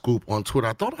Football Scoop on Twitter.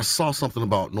 I thought I saw something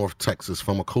about North Texas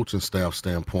from a coaching staff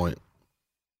standpoint.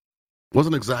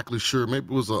 Wasn't exactly sure. Maybe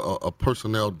it was a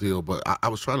personnel deal, but I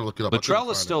was trying to look it up. Luttrell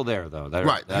is still there, though.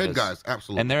 Right, head guys,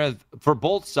 absolutely. And there are, for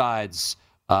both sides,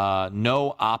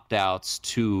 no opt-outs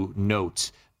to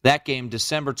note. That game,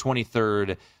 December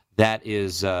 23rd, that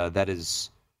is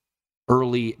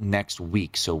early next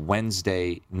week, so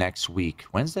Wednesday next week.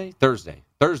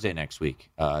 Thursday next week.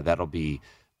 That'll be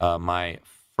my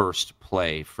first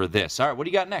play for this. All right, what do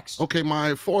you got next? Okay,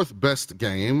 my 4th best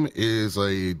game is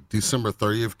a December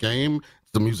 30th game.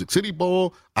 It's the Music City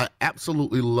Bowl. I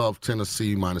absolutely love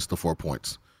Tennessee minus the 4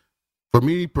 points. For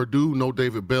me, Purdue, no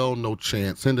David Bell, no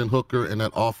chance. Hendon Hooker and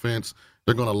that offense,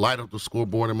 they're going to light up the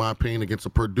scoreboard, in my opinion, against a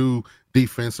Purdue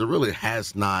defense that really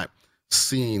has not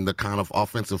seen the kind of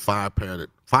offensive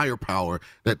firepower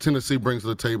that Tennessee brings to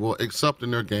the table, except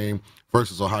in their game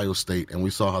versus Ohio State, and we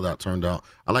saw how that turned out.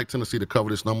 I like Tennessee to cover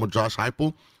this number. Josh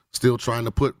Heupel still trying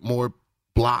to put more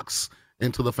blocks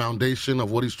into the foundation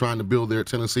of what he's trying to build there at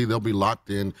Tennessee. They'll be locked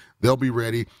in. They'll be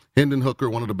ready. Hendon Hooker,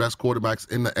 one of the best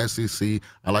quarterbacks in the SEC.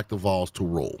 I like the Vols to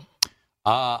roll.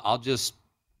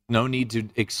 No need to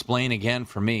explain again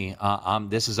for me.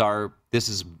 This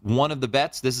is one of the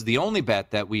bets. This is the only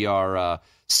bet that we are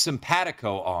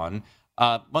simpatico on.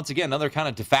 Once again, another kind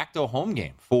of de facto home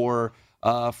game for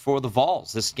the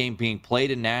Vols. This game being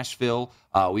played in Nashville.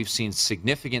 We've seen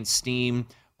significant steam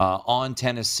on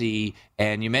Tennessee.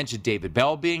 And you mentioned David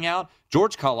Bell being out.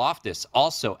 George Karlaftis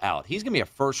also out. He's going to be a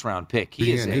first-round pick.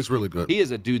 He's really good. He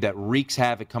is a dude that wreaks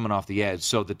havoc coming off the edge.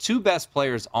 So the 2 best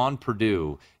players on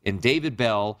Purdue in David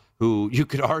Bell, who you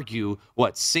could argue,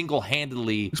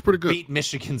 single-handedly beat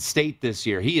Michigan State this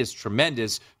year. He is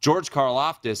tremendous. George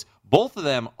Karlaftis, both of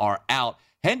them are out.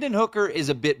 Hendon Hooker is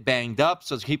a bit banged up,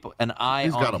 so keep an eye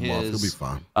on his. He'll be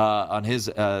fine. On his,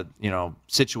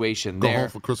 situation there. Go home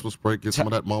for Christmas break, get some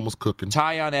of that mama's cooking.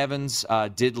 Tyon Evans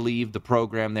did leave the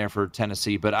program there for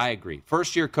Tennessee, but I agree.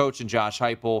 First-year coach and Josh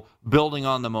Heupel building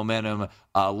on the momentum.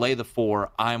 Lay the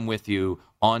 4. I'm with you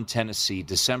on Tennessee,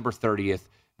 December 30th,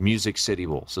 Music City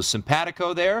Bowl. So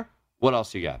simpatico there. What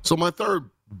else you got? So my 3rd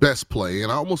best play,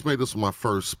 and I almost made this my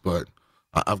first, but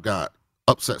I've got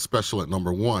upset special at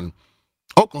number 1.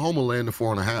 Oklahoma laying the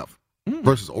 4.5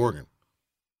 versus Oregon.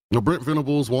 Brent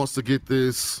Venables wants to get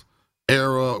this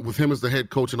era with him as the head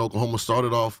coach in Oklahoma.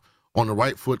 Started off on the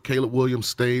right foot. Caleb Williams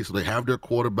stayed, so they have their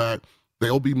quarterback.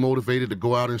 They'll be motivated to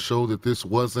go out and show that this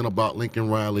wasn't about Lincoln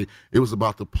Riley. It was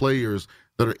about the players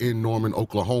that are in Norman,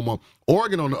 Oklahoma.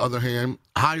 Oregon, on the other hand,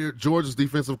 hired Georgia's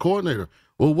defensive coordinator.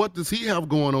 Well, what does he have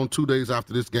going on 2 days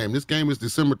after this game? This game is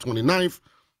December 29th.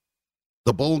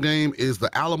 The bowl game is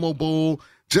the Alamo Bowl.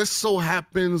 Just so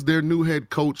happens their new head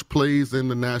coach plays in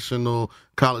the National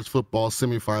College Football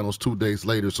semifinals 2 days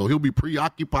later, so he'll be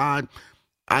preoccupied.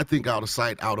 I think out of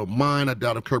sight, out of mind. I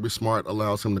doubt if Kirby Smart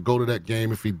allows him to go to that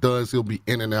game. If he does, he'll be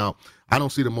in and out. I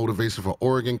don't see the motivation for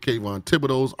Oregon. Kayvon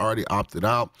Thibodeau's already opted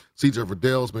out. C.J.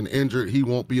 Verdell's been injured. He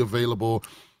won't be available.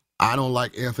 I don't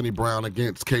like Anthony Brown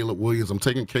against Caleb Williams. I'm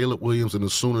taking Caleb Williams and the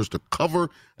Sooners to cover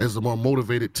as the more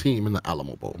motivated team in the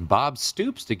Alamo Bowl. Bob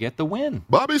Stoops to get the win.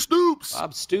 Bobby Stoops.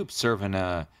 Bob Stoops serving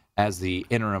as the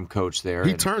interim coach there.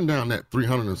 He turned down that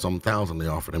 $300 and some thousand they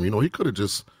offered him. He could have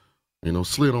just,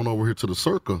 slid on over here to the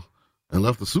Circle and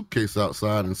left the suitcase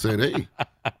outside and said, hey,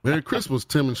 Merry Christmas,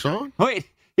 Tim and Sean. Wait,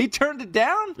 he turned it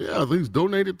down? Yeah, I think he's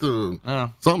donated to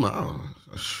something.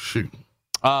 Shoot.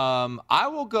 I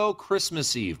will go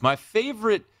Christmas Eve.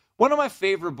 One of my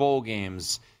favorite bowl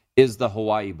games is the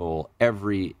Hawaii Bowl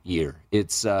every year.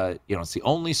 It's it's the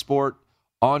only sport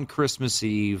on Christmas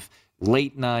Eve,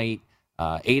 late night,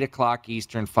 8 o'clock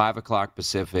Eastern, 5 o'clock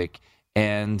Pacific.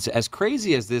 And as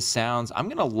crazy as this sounds, I'm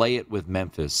going to lay it with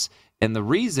Memphis. And the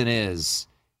reason is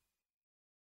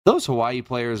those Hawaii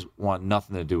players want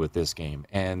nothing to do with this game.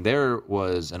 And there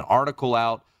was an article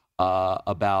out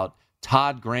about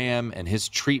Todd Graham and his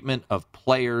treatment of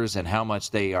players and how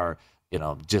much they are,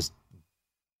 just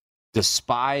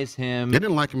despise him. They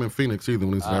didn't like him in Phoenix either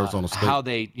when he was in Arizona State. How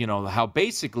they, how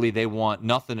basically they want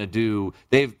nothing to do.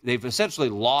 They've essentially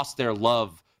lost their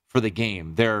love for the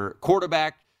game. Their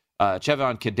quarterback,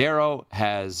 Chevon Cadero,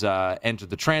 has entered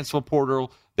the transfer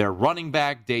portal. Their running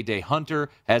back, Day Hunter,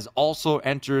 has also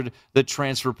entered the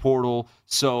transfer portal.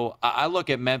 So I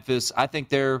look at Memphis. I think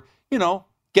they're,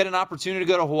 get an opportunity to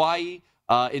go to Hawaii,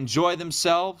 enjoy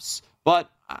themselves.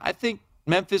 But I think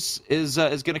Memphis is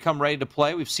going to come ready to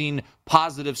play. We've seen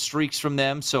positive streaks from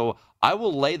them. So I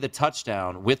will lay the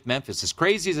touchdown with Memphis. As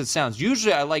crazy as it sounds,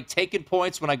 usually I like taking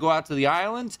points when I go out to the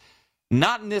island.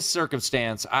 Not in this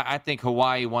circumstance. I think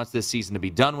Hawaii wants this season to be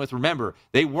done with. Remember,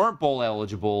 they weren't bowl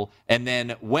eligible, and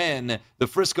then when the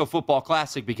Frisco Football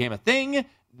Classic became a thing,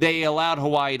 they allowed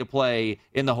Hawaii to play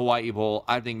in the Hawaii Bowl.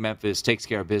 I think Memphis takes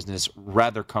care of business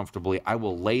rather comfortably. I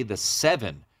will lay the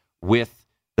 7 with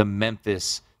the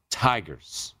Memphis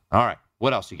Tigers. All right,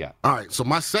 what else you got? All right, so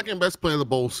my second best play of the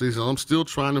bowl season, I'm still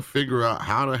trying to figure out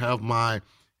how to have my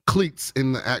cleats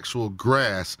in the actual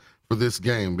grass for this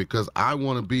game because I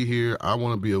want to be here. I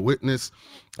want to be a witness.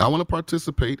 I want to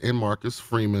participate in Marcus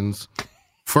Freeman's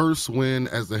first win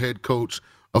as the head coach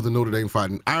of the Notre Dame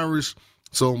Fighting Irish.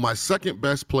 So my second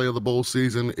best play of the bowl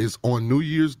season is on New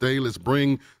Year's Day. Let's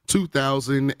bring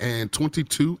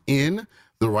 2022 in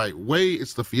the right way.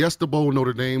 It's the Fiesta Bowl,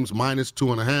 Notre Dame's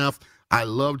 -2.5. I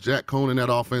love Jack Cohn and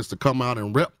that offense to come out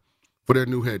and rep for their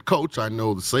new head coach. I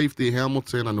know the safety,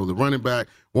 Hamilton. I know the running back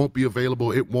won't be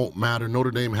available. It won't matter.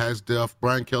 Notre Dame has depth.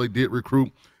 Brian Kelly did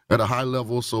recruit at a high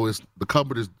level, so the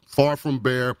cupboard is far from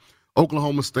bare.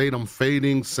 Oklahoma State, I'm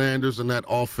fading Sanders in that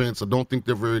offense. I don't think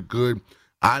they're very good.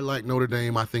 I like Notre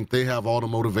Dame. I think they have all the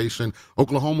motivation.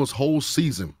 Oklahoma's whole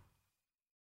season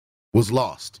was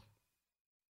lost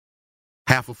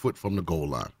half a foot from the goal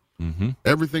line. Mm-hmm.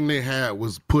 Everything they had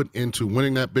was put into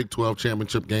winning that Big 12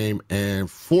 championship game and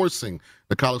forcing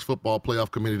the College Football Playoff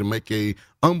Committee to make a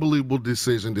unbelievable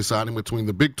decision deciding between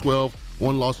the Big 12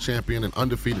 one-loss champion and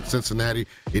undefeated Cincinnati.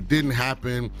 It didn't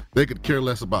happen. They could care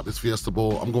less about this Fiesta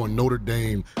Bowl. I'm going Notre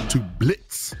Dame to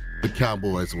blitz the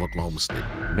Cowboys of Oklahoma State.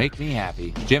 Make me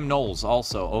happy. Jim Knowles,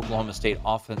 also Oklahoma State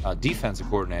defensive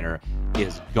coordinator,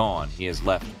 is gone. He has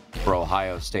left for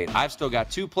Ohio State. I've still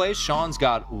got 2 plays. Sean's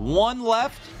got 1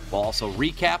 left. We'll also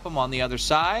recap them on the other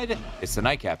side. It's the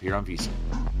Nightcap here on VSiN.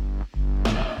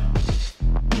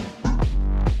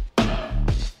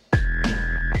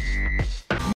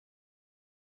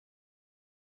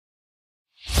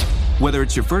 Whether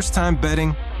it's your first time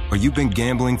betting or you've been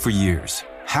gambling for years,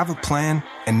 have a plan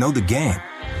and know the game.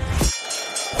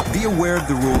 Be aware of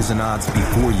the rules and odds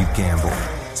before you gamble.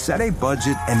 Set a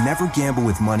budget and never gamble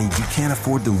with money you can't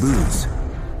afford to lose.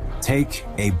 Take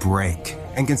a break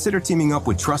and consider teaming up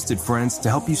with trusted friends to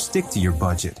help you stick to your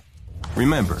budget.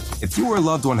 Remember, if you or a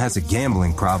loved one has a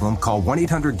gambling problem, call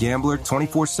 1-800-GAMBLER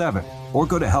 24/7 or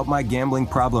go to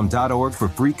helpmygamblingproblem.org for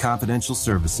free confidential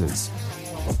services.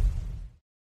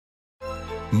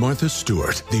 Martha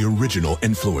Stewart, the original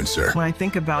influencer. When I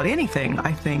think about anything,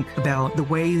 I think about the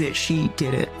way that she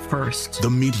did it first. The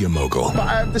media mogul.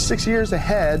 5 to 6 years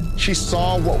ahead, she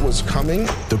saw what was coming.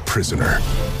 The prisoner.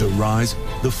 The rise,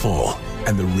 the fall,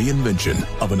 and the reinvention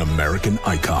of an American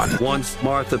icon. Once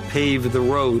Martha paved the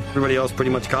road, everybody else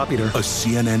pretty much copied her. A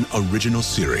CNN original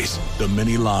series, The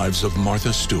Many Lives of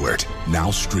Martha Stewart,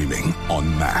 now streaming on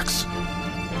Max.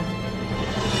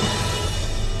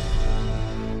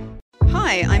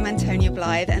 Hi, I'm Antonia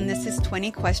Blythe, and this is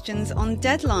 20 Questions on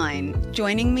Deadline.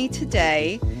 Joining me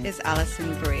today is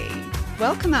Alison Brie.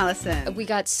 Welcome, Alison. We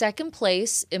got second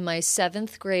place in my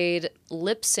 7th grade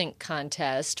lip sync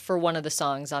contest for one of the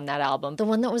songs on that album. The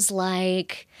one that was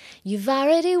like, "You've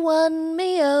already won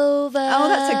me over." Oh,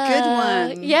 that's a good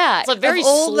one. Yeah. It's a very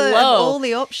slow. Of all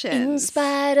the options. In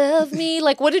spite of me.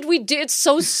 Like, what did we do? It's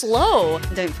so slow.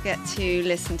 Don't forget to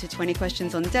listen to 20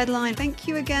 Questions on Deadline. Thank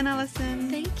you again, Alison.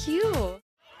 Thank you.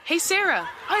 Hey, Sarah,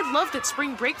 I love that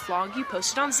spring break vlog you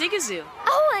posted on Zigazoo.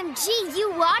 OMG,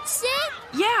 you watched it?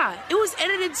 Yeah, it was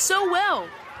edited so well.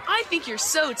 I think you're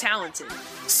so talented.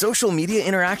 Social media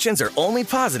interactions are only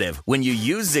positive when you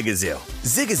use Zigazoo.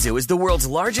 Zigazoo is the world's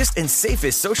largest and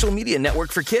safest social media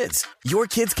network for kids. Your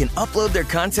kids can upload their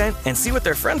content and see what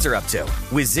their friends are up to.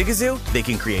 With Zigazoo, they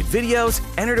can create videos,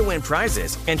 enter to win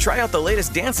prizes, and try out the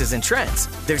latest dances and trends.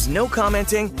 There's no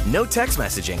commenting, no text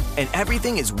messaging, and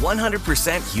everything is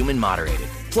 100% human moderated.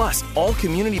 Plus, all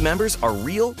community members are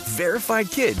real, verified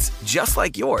kids just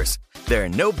like yours. There are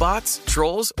no bots,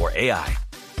 trolls, or AI.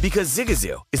 Because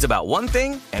Zigazoo is about one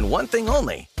thing and one thing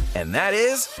only, and that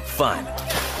is fun.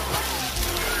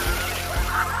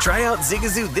 Try out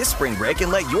Zigazoo this spring break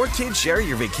and let your kids share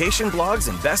your vacation blogs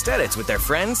and best edits with their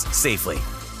friends safely.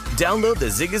 Download the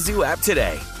Zigazoo app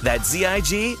today. That's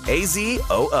Zigazoo.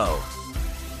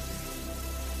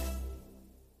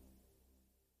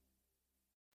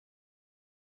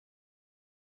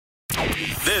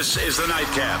 This is the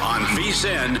Nightcap on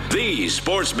VSiN, the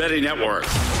Sports Betting Network.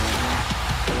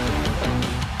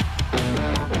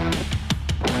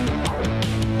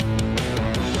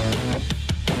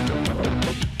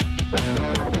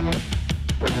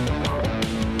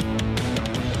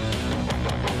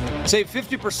 Save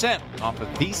 50% off of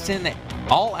VSiN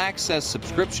all-access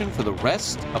subscription for the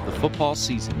rest of the football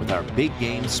season with our Big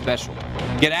Game Special.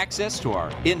 Get access to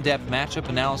our in-depth matchup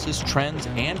analysis, trends,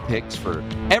 and picks for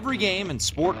every game and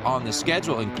sport on the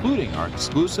schedule, including our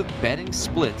exclusive betting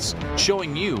splits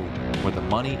showing you where the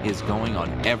money is going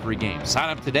on every game. Sign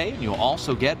up today, and you'll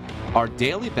also get our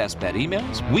daily best bet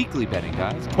emails, weekly betting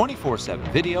guides, 24/7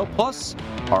 video, plus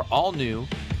our all-new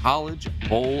College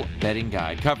Bowl Betting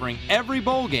Guide covering every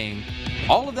bowl game.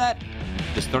 All of that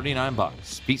just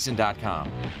 $39.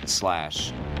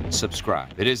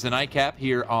 VSiN.com/subscribe. It is the Nightcap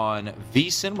here on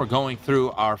VSiN. We're going through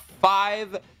our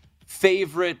 5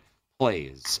 favorite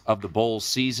plays of the bowl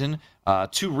season.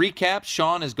 To recap,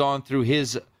 Sean has gone through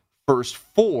his first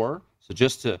 4. So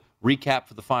just to recap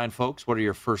for the fine folks, what are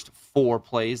your first 4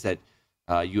 plays that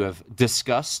you have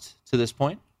discussed to this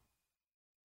point?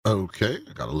 Okay,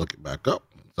 I got to look it back up.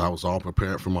 I was all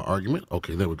prepared for my argument.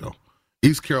 Okay, there we go.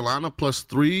 East Carolina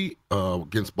 +3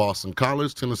 against Boston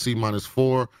College. Tennessee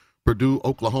 -4. Purdue,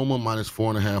 Oklahoma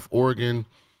 -4.5. Oregon.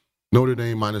 Notre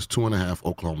Dame -2.5.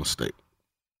 Oklahoma State.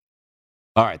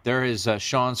 All right, there is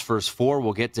Sean's first 4.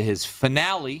 We'll get to his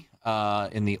finale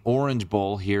in the Orange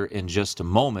Bowl here in just a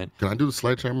moment. Can I do the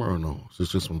sledgehammer or no? Is this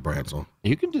just when Brad's on?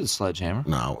 You can do the sledgehammer.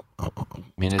 No. I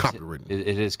mean, it's copywritten.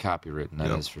 It is copywritten, that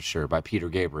is for sure, by Peter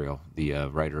Gabriel, the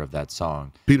writer of that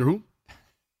song. Peter who?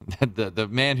 the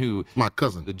man who... My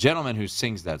cousin. The gentleman who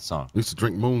sings that song. Used to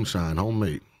drink moonshine,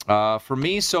 homemade. For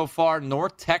me so far,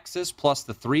 North Texas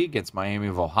 +3 against Miami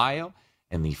of Ohio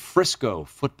in the Frisco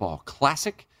Football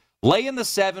Classic. Laying the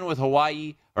 7 with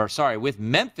with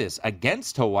Memphis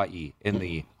against Hawaii in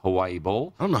the Hawaii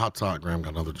Bowl. I don't know how Todd Graham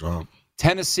got another job.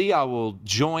 Tennessee, I will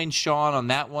join Sean on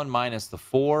that one,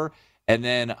 -4. And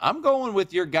then I'm going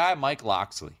with your guy, Mike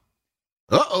Locksley.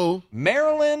 Uh-oh.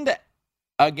 Maryland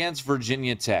against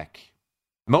Virginia Tech.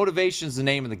 Motivation is the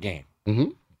name of the game.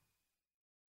 Mm-hmm.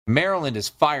 Maryland is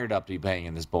fired up to be playing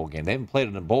in this bowl game. They haven't played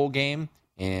in a bowl game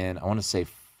in, I want to say,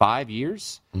 5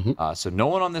 years. Mm-hmm. So no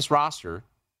one on this roster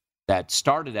that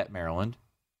started at Maryland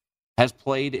has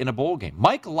played in a bowl game.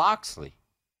 Mike Locksley,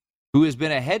 who has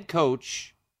been a head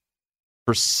coach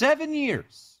for 7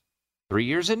 years, 3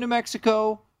 years in New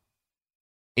Mexico,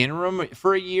 interim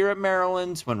for a year at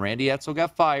Maryland when Randy Edsall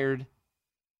got fired,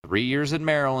 3 years in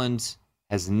Maryland,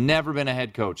 has never been a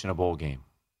head coach in a bowl game.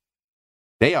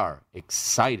 They are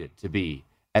excited to be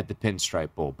at the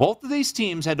Pinstripe Bowl. Both of these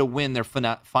teams had to win their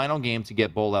final game to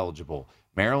get bowl eligible.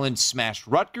 Maryland smashed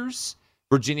Rutgers.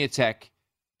 Virginia Tech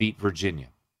beat Virginia.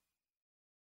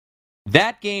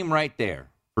 That game right there,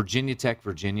 Virginia Tech,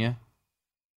 Virginia,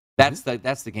 that's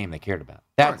the game they cared about.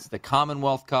 That's the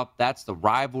Commonwealth Cup. That's the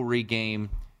rivalry game.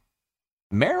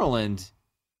 Maryland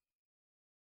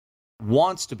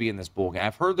wants to be in this bowl game.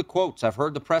 I've heard the quotes. I've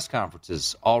heard the press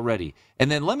conferences already.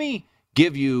 And then let me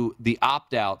give you the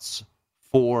opt-outs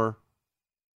for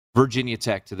Virginia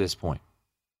Tech to this point.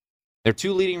 Their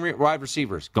 2 leading wide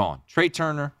receivers, gone. Trey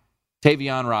Turner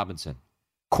Tavion Robinson.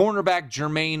 Cornerback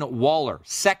Jermaine Waller,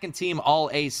 second-team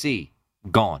All-AC,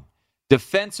 gone.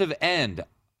 Defensive end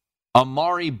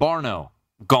Amari Barno,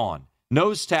 gone.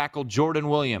 Nose tackle Jordan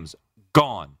Williams,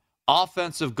 gone.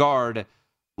 Offensive guard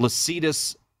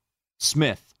Lecitus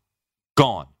Smith,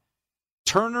 gone.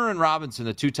 Turner and Robinson,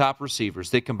 the two top receivers,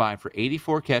 they combined for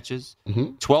 84 catches,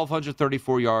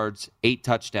 1,234 yards, 8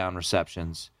 touchdown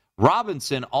receptions.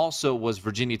 Robinson also was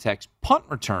Virginia Tech's punt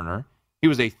returner. He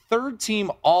was a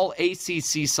third-team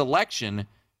All-ACC selection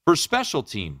for special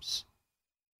teams.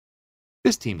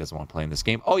 This team doesn't want to play in this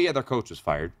game. Oh, yeah, their coach was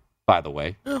fired, by the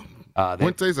way. Yeah.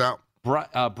 Fuente's out.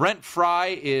 Brent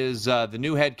Fry is the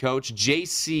new head coach.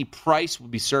 J.C. Price will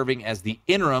be serving as the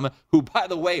interim, who, by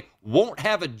the way, won't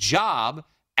have a job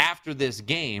after this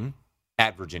game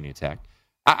at Virginia Tech.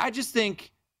 I just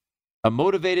think a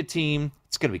motivated team,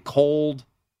 it's going to be cold.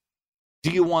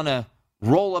 Do you want to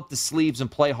roll up the sleeves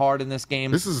and play hard in this game?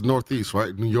 This is Northeast,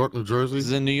 right? New York, New Jersey? This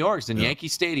is in New York. It's in Yankee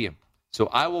Stadium. So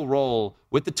I will roll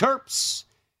with the Terps,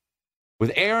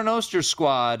 with Aaron Oster's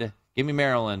squad. Give me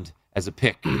Maryland as a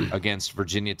pick against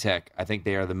Virginia Tech. I think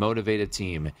they are the motivated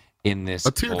team in this.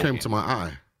 A tear came to my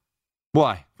eye.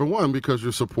 Why? For one, because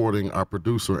you're supporting our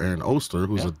producer, Aaron Oster,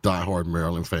 who's a diehard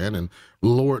Maryland fan, and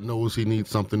Lord knows he needs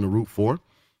something to root for.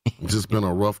 It's just been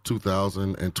a rough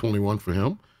 2021 for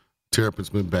him. Terrapin's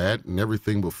been bad and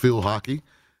everything but field hockey.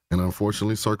 And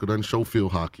unfortunately, Circle doesn't show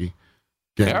field hockey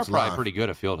games They are probably live. pretty good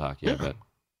at field hockey, I bet.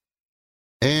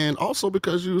 And also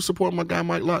because you support my guy,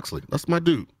 Mike Loxley. That's my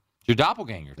dude. Your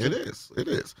doppelganger. Too. It is. It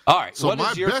is. All right. So what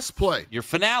my is your best play. Your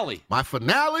finale. My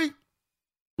finale?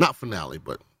 Not finale,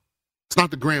 but it's not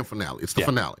the grand finale. It's the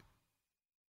finale.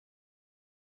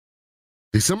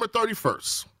 December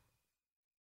 31st.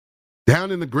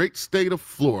 Down in the great state of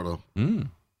Florida.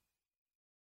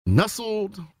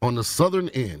 Nestled on the southern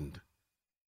end,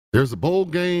 there's a bowl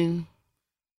game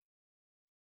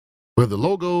where the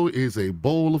logo is a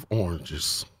bowl of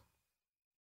oranges.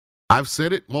 I've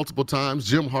said it multiple times.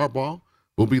 Jim Harbaugh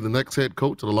will be the next head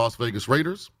coach of the Las Vegas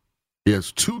Raiders. He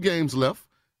has 2 games left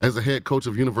as the head coach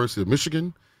of University of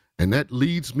Michigan, and that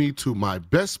leads me to my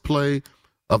best play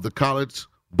of the college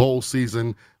bowl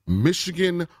season,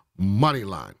 Michigan money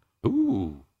line.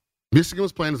 Ooh. Michigan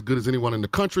was playing as good as anyone in the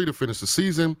country to finish the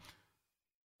season.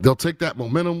 They'll take that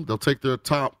momentum. They'll take their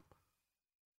top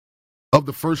of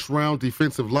the first round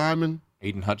defensive lineman.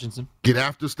 Aiden Hutchinson. Get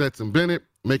after Stetson Bennett,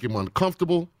 make him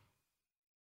uncomfortable.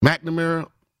 McNamara,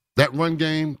 that run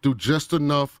game, do just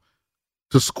enough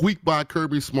to squeak by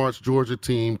Kirby Smart's Georgia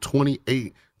team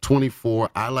 28-24.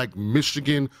 I like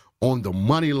Michigan on the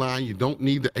money line. You don't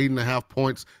need the 8.5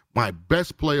 points. My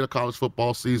best play of the college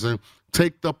football season.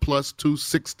 Take the plus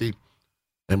 260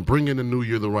 and bring in the new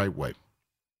year the right way.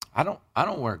 I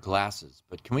don't wear glasses,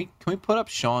 but can we put up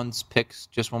Sean's picks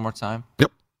just one more time?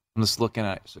 Yep. I'm just looking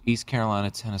at it. So East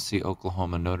Carolina, Tennessee,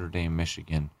 Oklahoma, Notre Dame,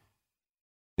 Michigan.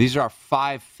 These are our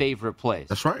 5 favorite plays.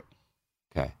 That's right.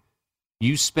 Okay.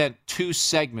 You spent 2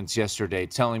 segments yesterday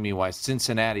telling me why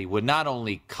Cincinnati would not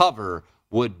only cover,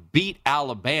 would beat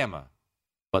Alabama,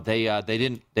 but they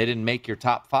didn't make your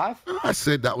top 5? I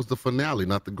said that was the finale,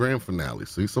 not the grand finale.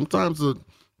 See, sometimes the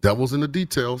devil's in the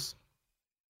details.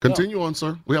 Continue on,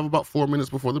 sir. We have about 4 minutes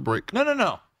before the break.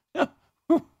 No.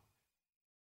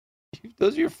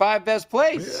 Those are your 5 best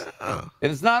plays. Yeah.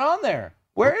 And it's not on there.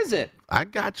 Where is it? I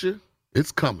got you.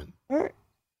 It's coming. Where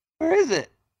is it?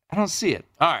 I don't see it.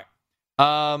 All right.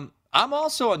 I'm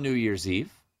also on New Year's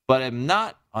Eve, but I'm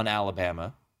not on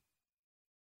Alabama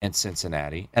and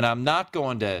Cincinnati, and I'm not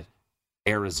going to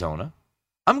Arizona.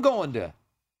 I'm going to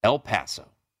El Paso.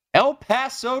 El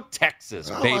Paso, Texas,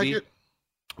 baby. Like it.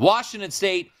 Washington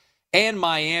State and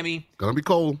Miami. Gonna be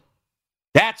cold.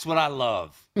 That's what I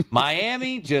love.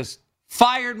 Miami just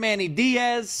fired Manny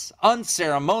Diaz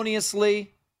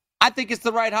unceremoniously. I think it's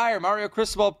the right hire. Mario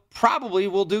Cristobal probably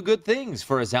will do good things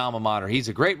for his alma mater. He's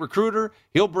a great recruiter.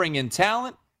 He'll bring in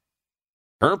talent.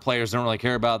 Her players don't really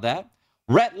care about that.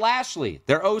 Rhett Lashley,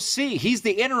 their OC. He's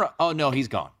the interim. Oh, no, he's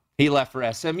gone. He left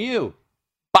for SMU.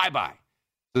 Bye-bye.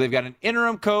 So they've got an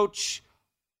interim coach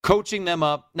coaching them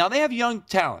up. Now, they have young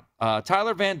talent.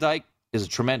 Tyler Van Dyke is a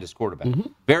tremendous quarterback.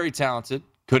 Very talented.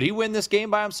 Could he win this game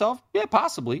by himself? Yeah,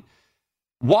 possibly.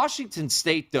 Washington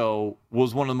State, though,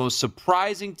 was one of the most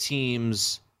surprising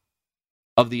teams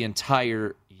of the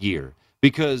entire year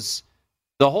because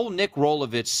the whole Nick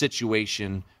Rolovich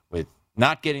situation with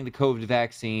not getting the COVID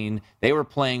vaccine, they were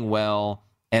playing well,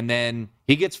 and then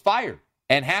he gets fired,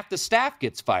 and half the staff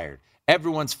gets fired.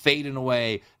 Everyone's fading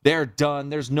away. They're done.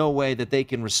 There's no way that they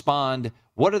can respond.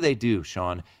 What do,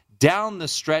 Sean? Down the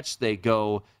stretch they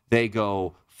go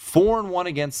 4-1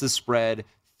 against the spread,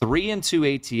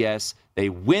 3-2 ATS. They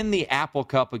win the Apple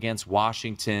Cup against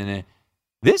Washington.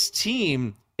 This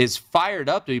team is fired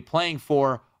up to be playing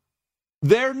for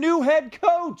their new head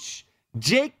coach,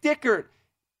 Jake Dickert.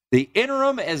 The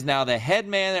interim is now the head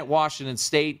man at Washington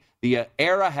State. The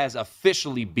era has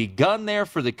officially begun there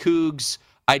for the Cougs.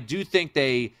 I do think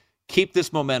they keep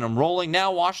this momentum rolling.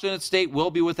 Now Washington State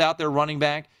will be without their running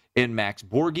back in Max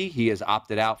Borghi. He has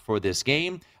opted out for this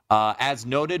game. As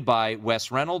noted by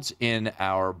Wes Reynolds in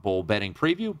our bowl betting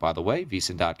preview, by the way,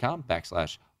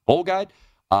 vsin.com/bowl guide.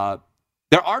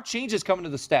 There are changes coming to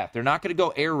the staff. They're not going to go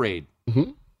air raid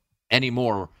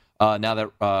anymore now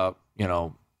that,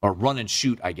 or run and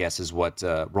shoot, I guess, is what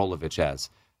Rolovich has.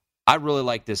 I really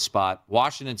like this spot.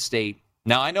 Washington State.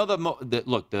 Now, I know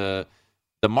the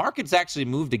market's actually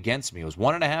moved against me. It was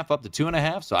 1.5 up to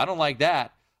 2.5, so I don't like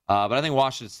that. But I think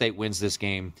Washington State wins this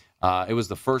game. It was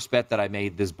the first bet that I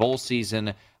made this bowl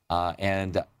season.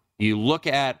 And you look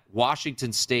at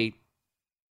Washington State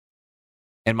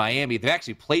and Miami, they've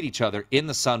actually played each other in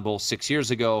the Sun Bowl 6 years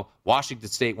ago. Washington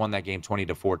State won that game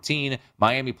 20-14.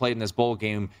 Miami played in this bowl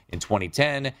game in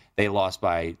 2010. They lost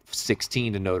by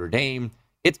 16 to Notre Dame.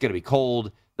 It's going to be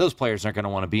cold. Those players aren't going to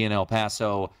want to be in El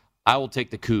Paso. I will take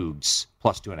the Cougs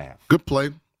plus 2.5. Good play.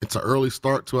 It's an early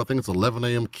start, too. I think it's 11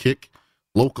 a.m. kick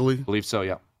locally. I believe so,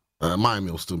 yeah.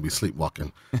 Miami will still be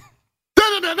sleepwalking.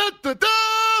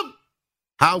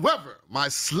 However, my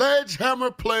sledgehammer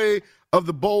play of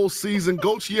the bowl season,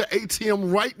 go to your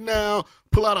ATM right now,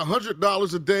 pull out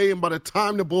 $100 a day, and by the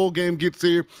time the bowl game gets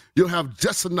here, you'll have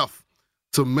just enough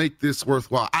to make this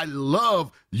worthwhile. I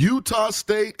love Utah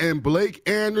State and Blake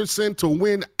Anderson to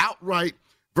win outright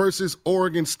versus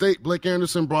Oregon State. Blake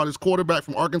Anderson brought his quarterback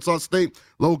from Arkansas State,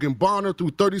 Logan Bonner, threw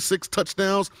 36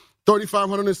 touchdowns,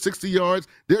 3,560 yards.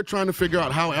 They're trying to figure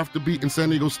out how, after beating San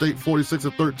Diego State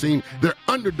 46-13, they're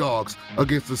underdogs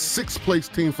against the sixth-place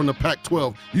team from the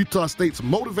Pac-12. Utah State's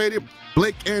motivated.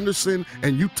 Blake Anderson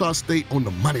and Utah State on the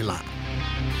money line.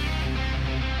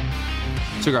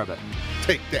 Cigar bet.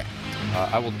 Take that.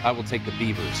 I will take the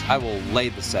Beavers. I will lay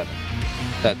the 7.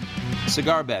 That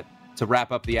cigar bet to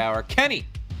wrap up the hour. Kenny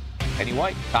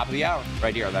White, top of the hour,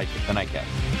 right here on the Nightcap.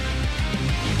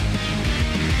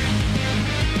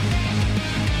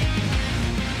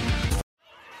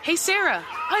 Hey, Sarah,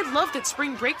 I love that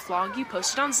spring break vlog you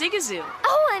posted on Zigazoo.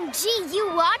 OMG,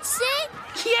 you watched it?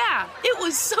 Yeah, it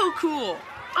was so cool.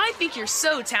 I think you're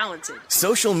so talented.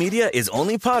 Social media is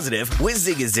only positive with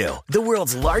Zigazoo, the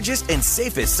world's largest and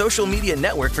safest social media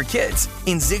network for kids.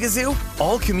 In Zigazoo,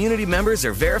 all community members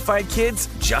are verified kids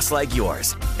just like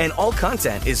yours, and all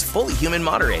content is fully human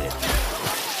moderated.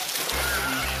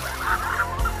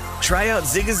 Try out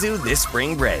Zigazoo this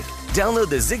spring break. Download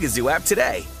the Zigazoo app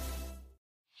today.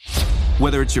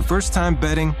 Whether it's your first time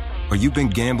betting or you've been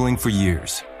gambling for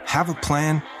years, have a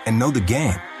plan and know the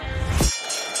game.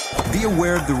 Be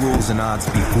aware of the rules and odds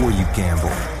before you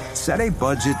gamble. Set a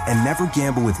budget and never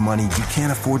gamble with money you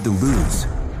can't afford to lose.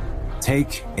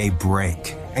 Take a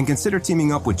break and consider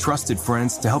teaming up with trusted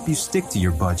friends to help you stick to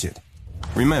your budget.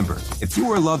 Remember, if you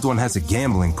or a loved one has a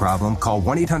gambling problem, call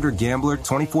 1-800-GAMBLER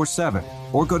 24/7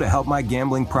 or go to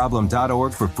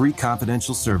helpmygamblingproblem.org for free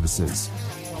confidential services.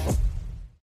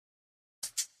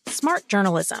 Smart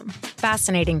journalism.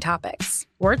 Fascinating topics.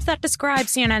 Words that describe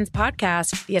CNN's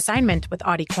podcast, The Assignment with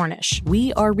Audie Cornish.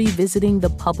 We are revisiting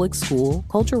the public school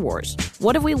culture wars.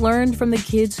 What have we learned from the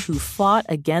kids who fought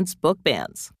against book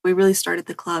bans? We really started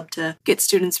the club to get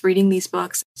students reading these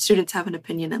books. Students have an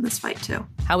opinion in this fight, too.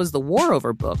 How has the war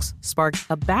over books sparked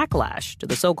a backlash to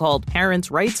the so-called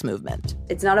parents' rights movement?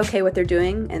 It's not okay what they're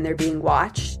doing, and they're being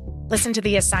watched. Listen to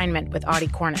The Assignment with Audie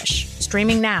Cornish.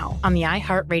 Streaming now on the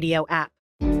iHeartRadio app.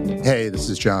 Hey, this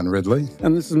is John Ridley.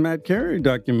 And this is Matt Carey,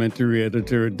 documentary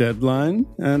editor at Deadline.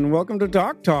 And welcome to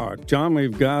Doc Talk. John,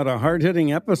 we've got a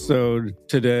hard-hitting episode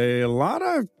today. A lot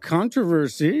of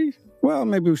controversy. Well,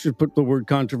 maybe we should put the word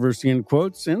controversy in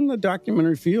quotes in the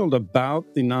documentary field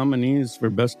about the nominees for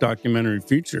Best Documentary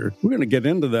Feature. We're going to get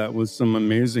into that with some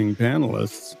amazing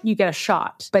panelists. You get a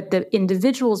shot, but the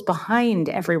individuals behind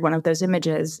every one of those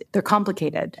images, they're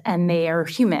complicated and they are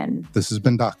human. This has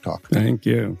been Doc Talk. Thank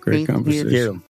you. Great conversation. Thank you.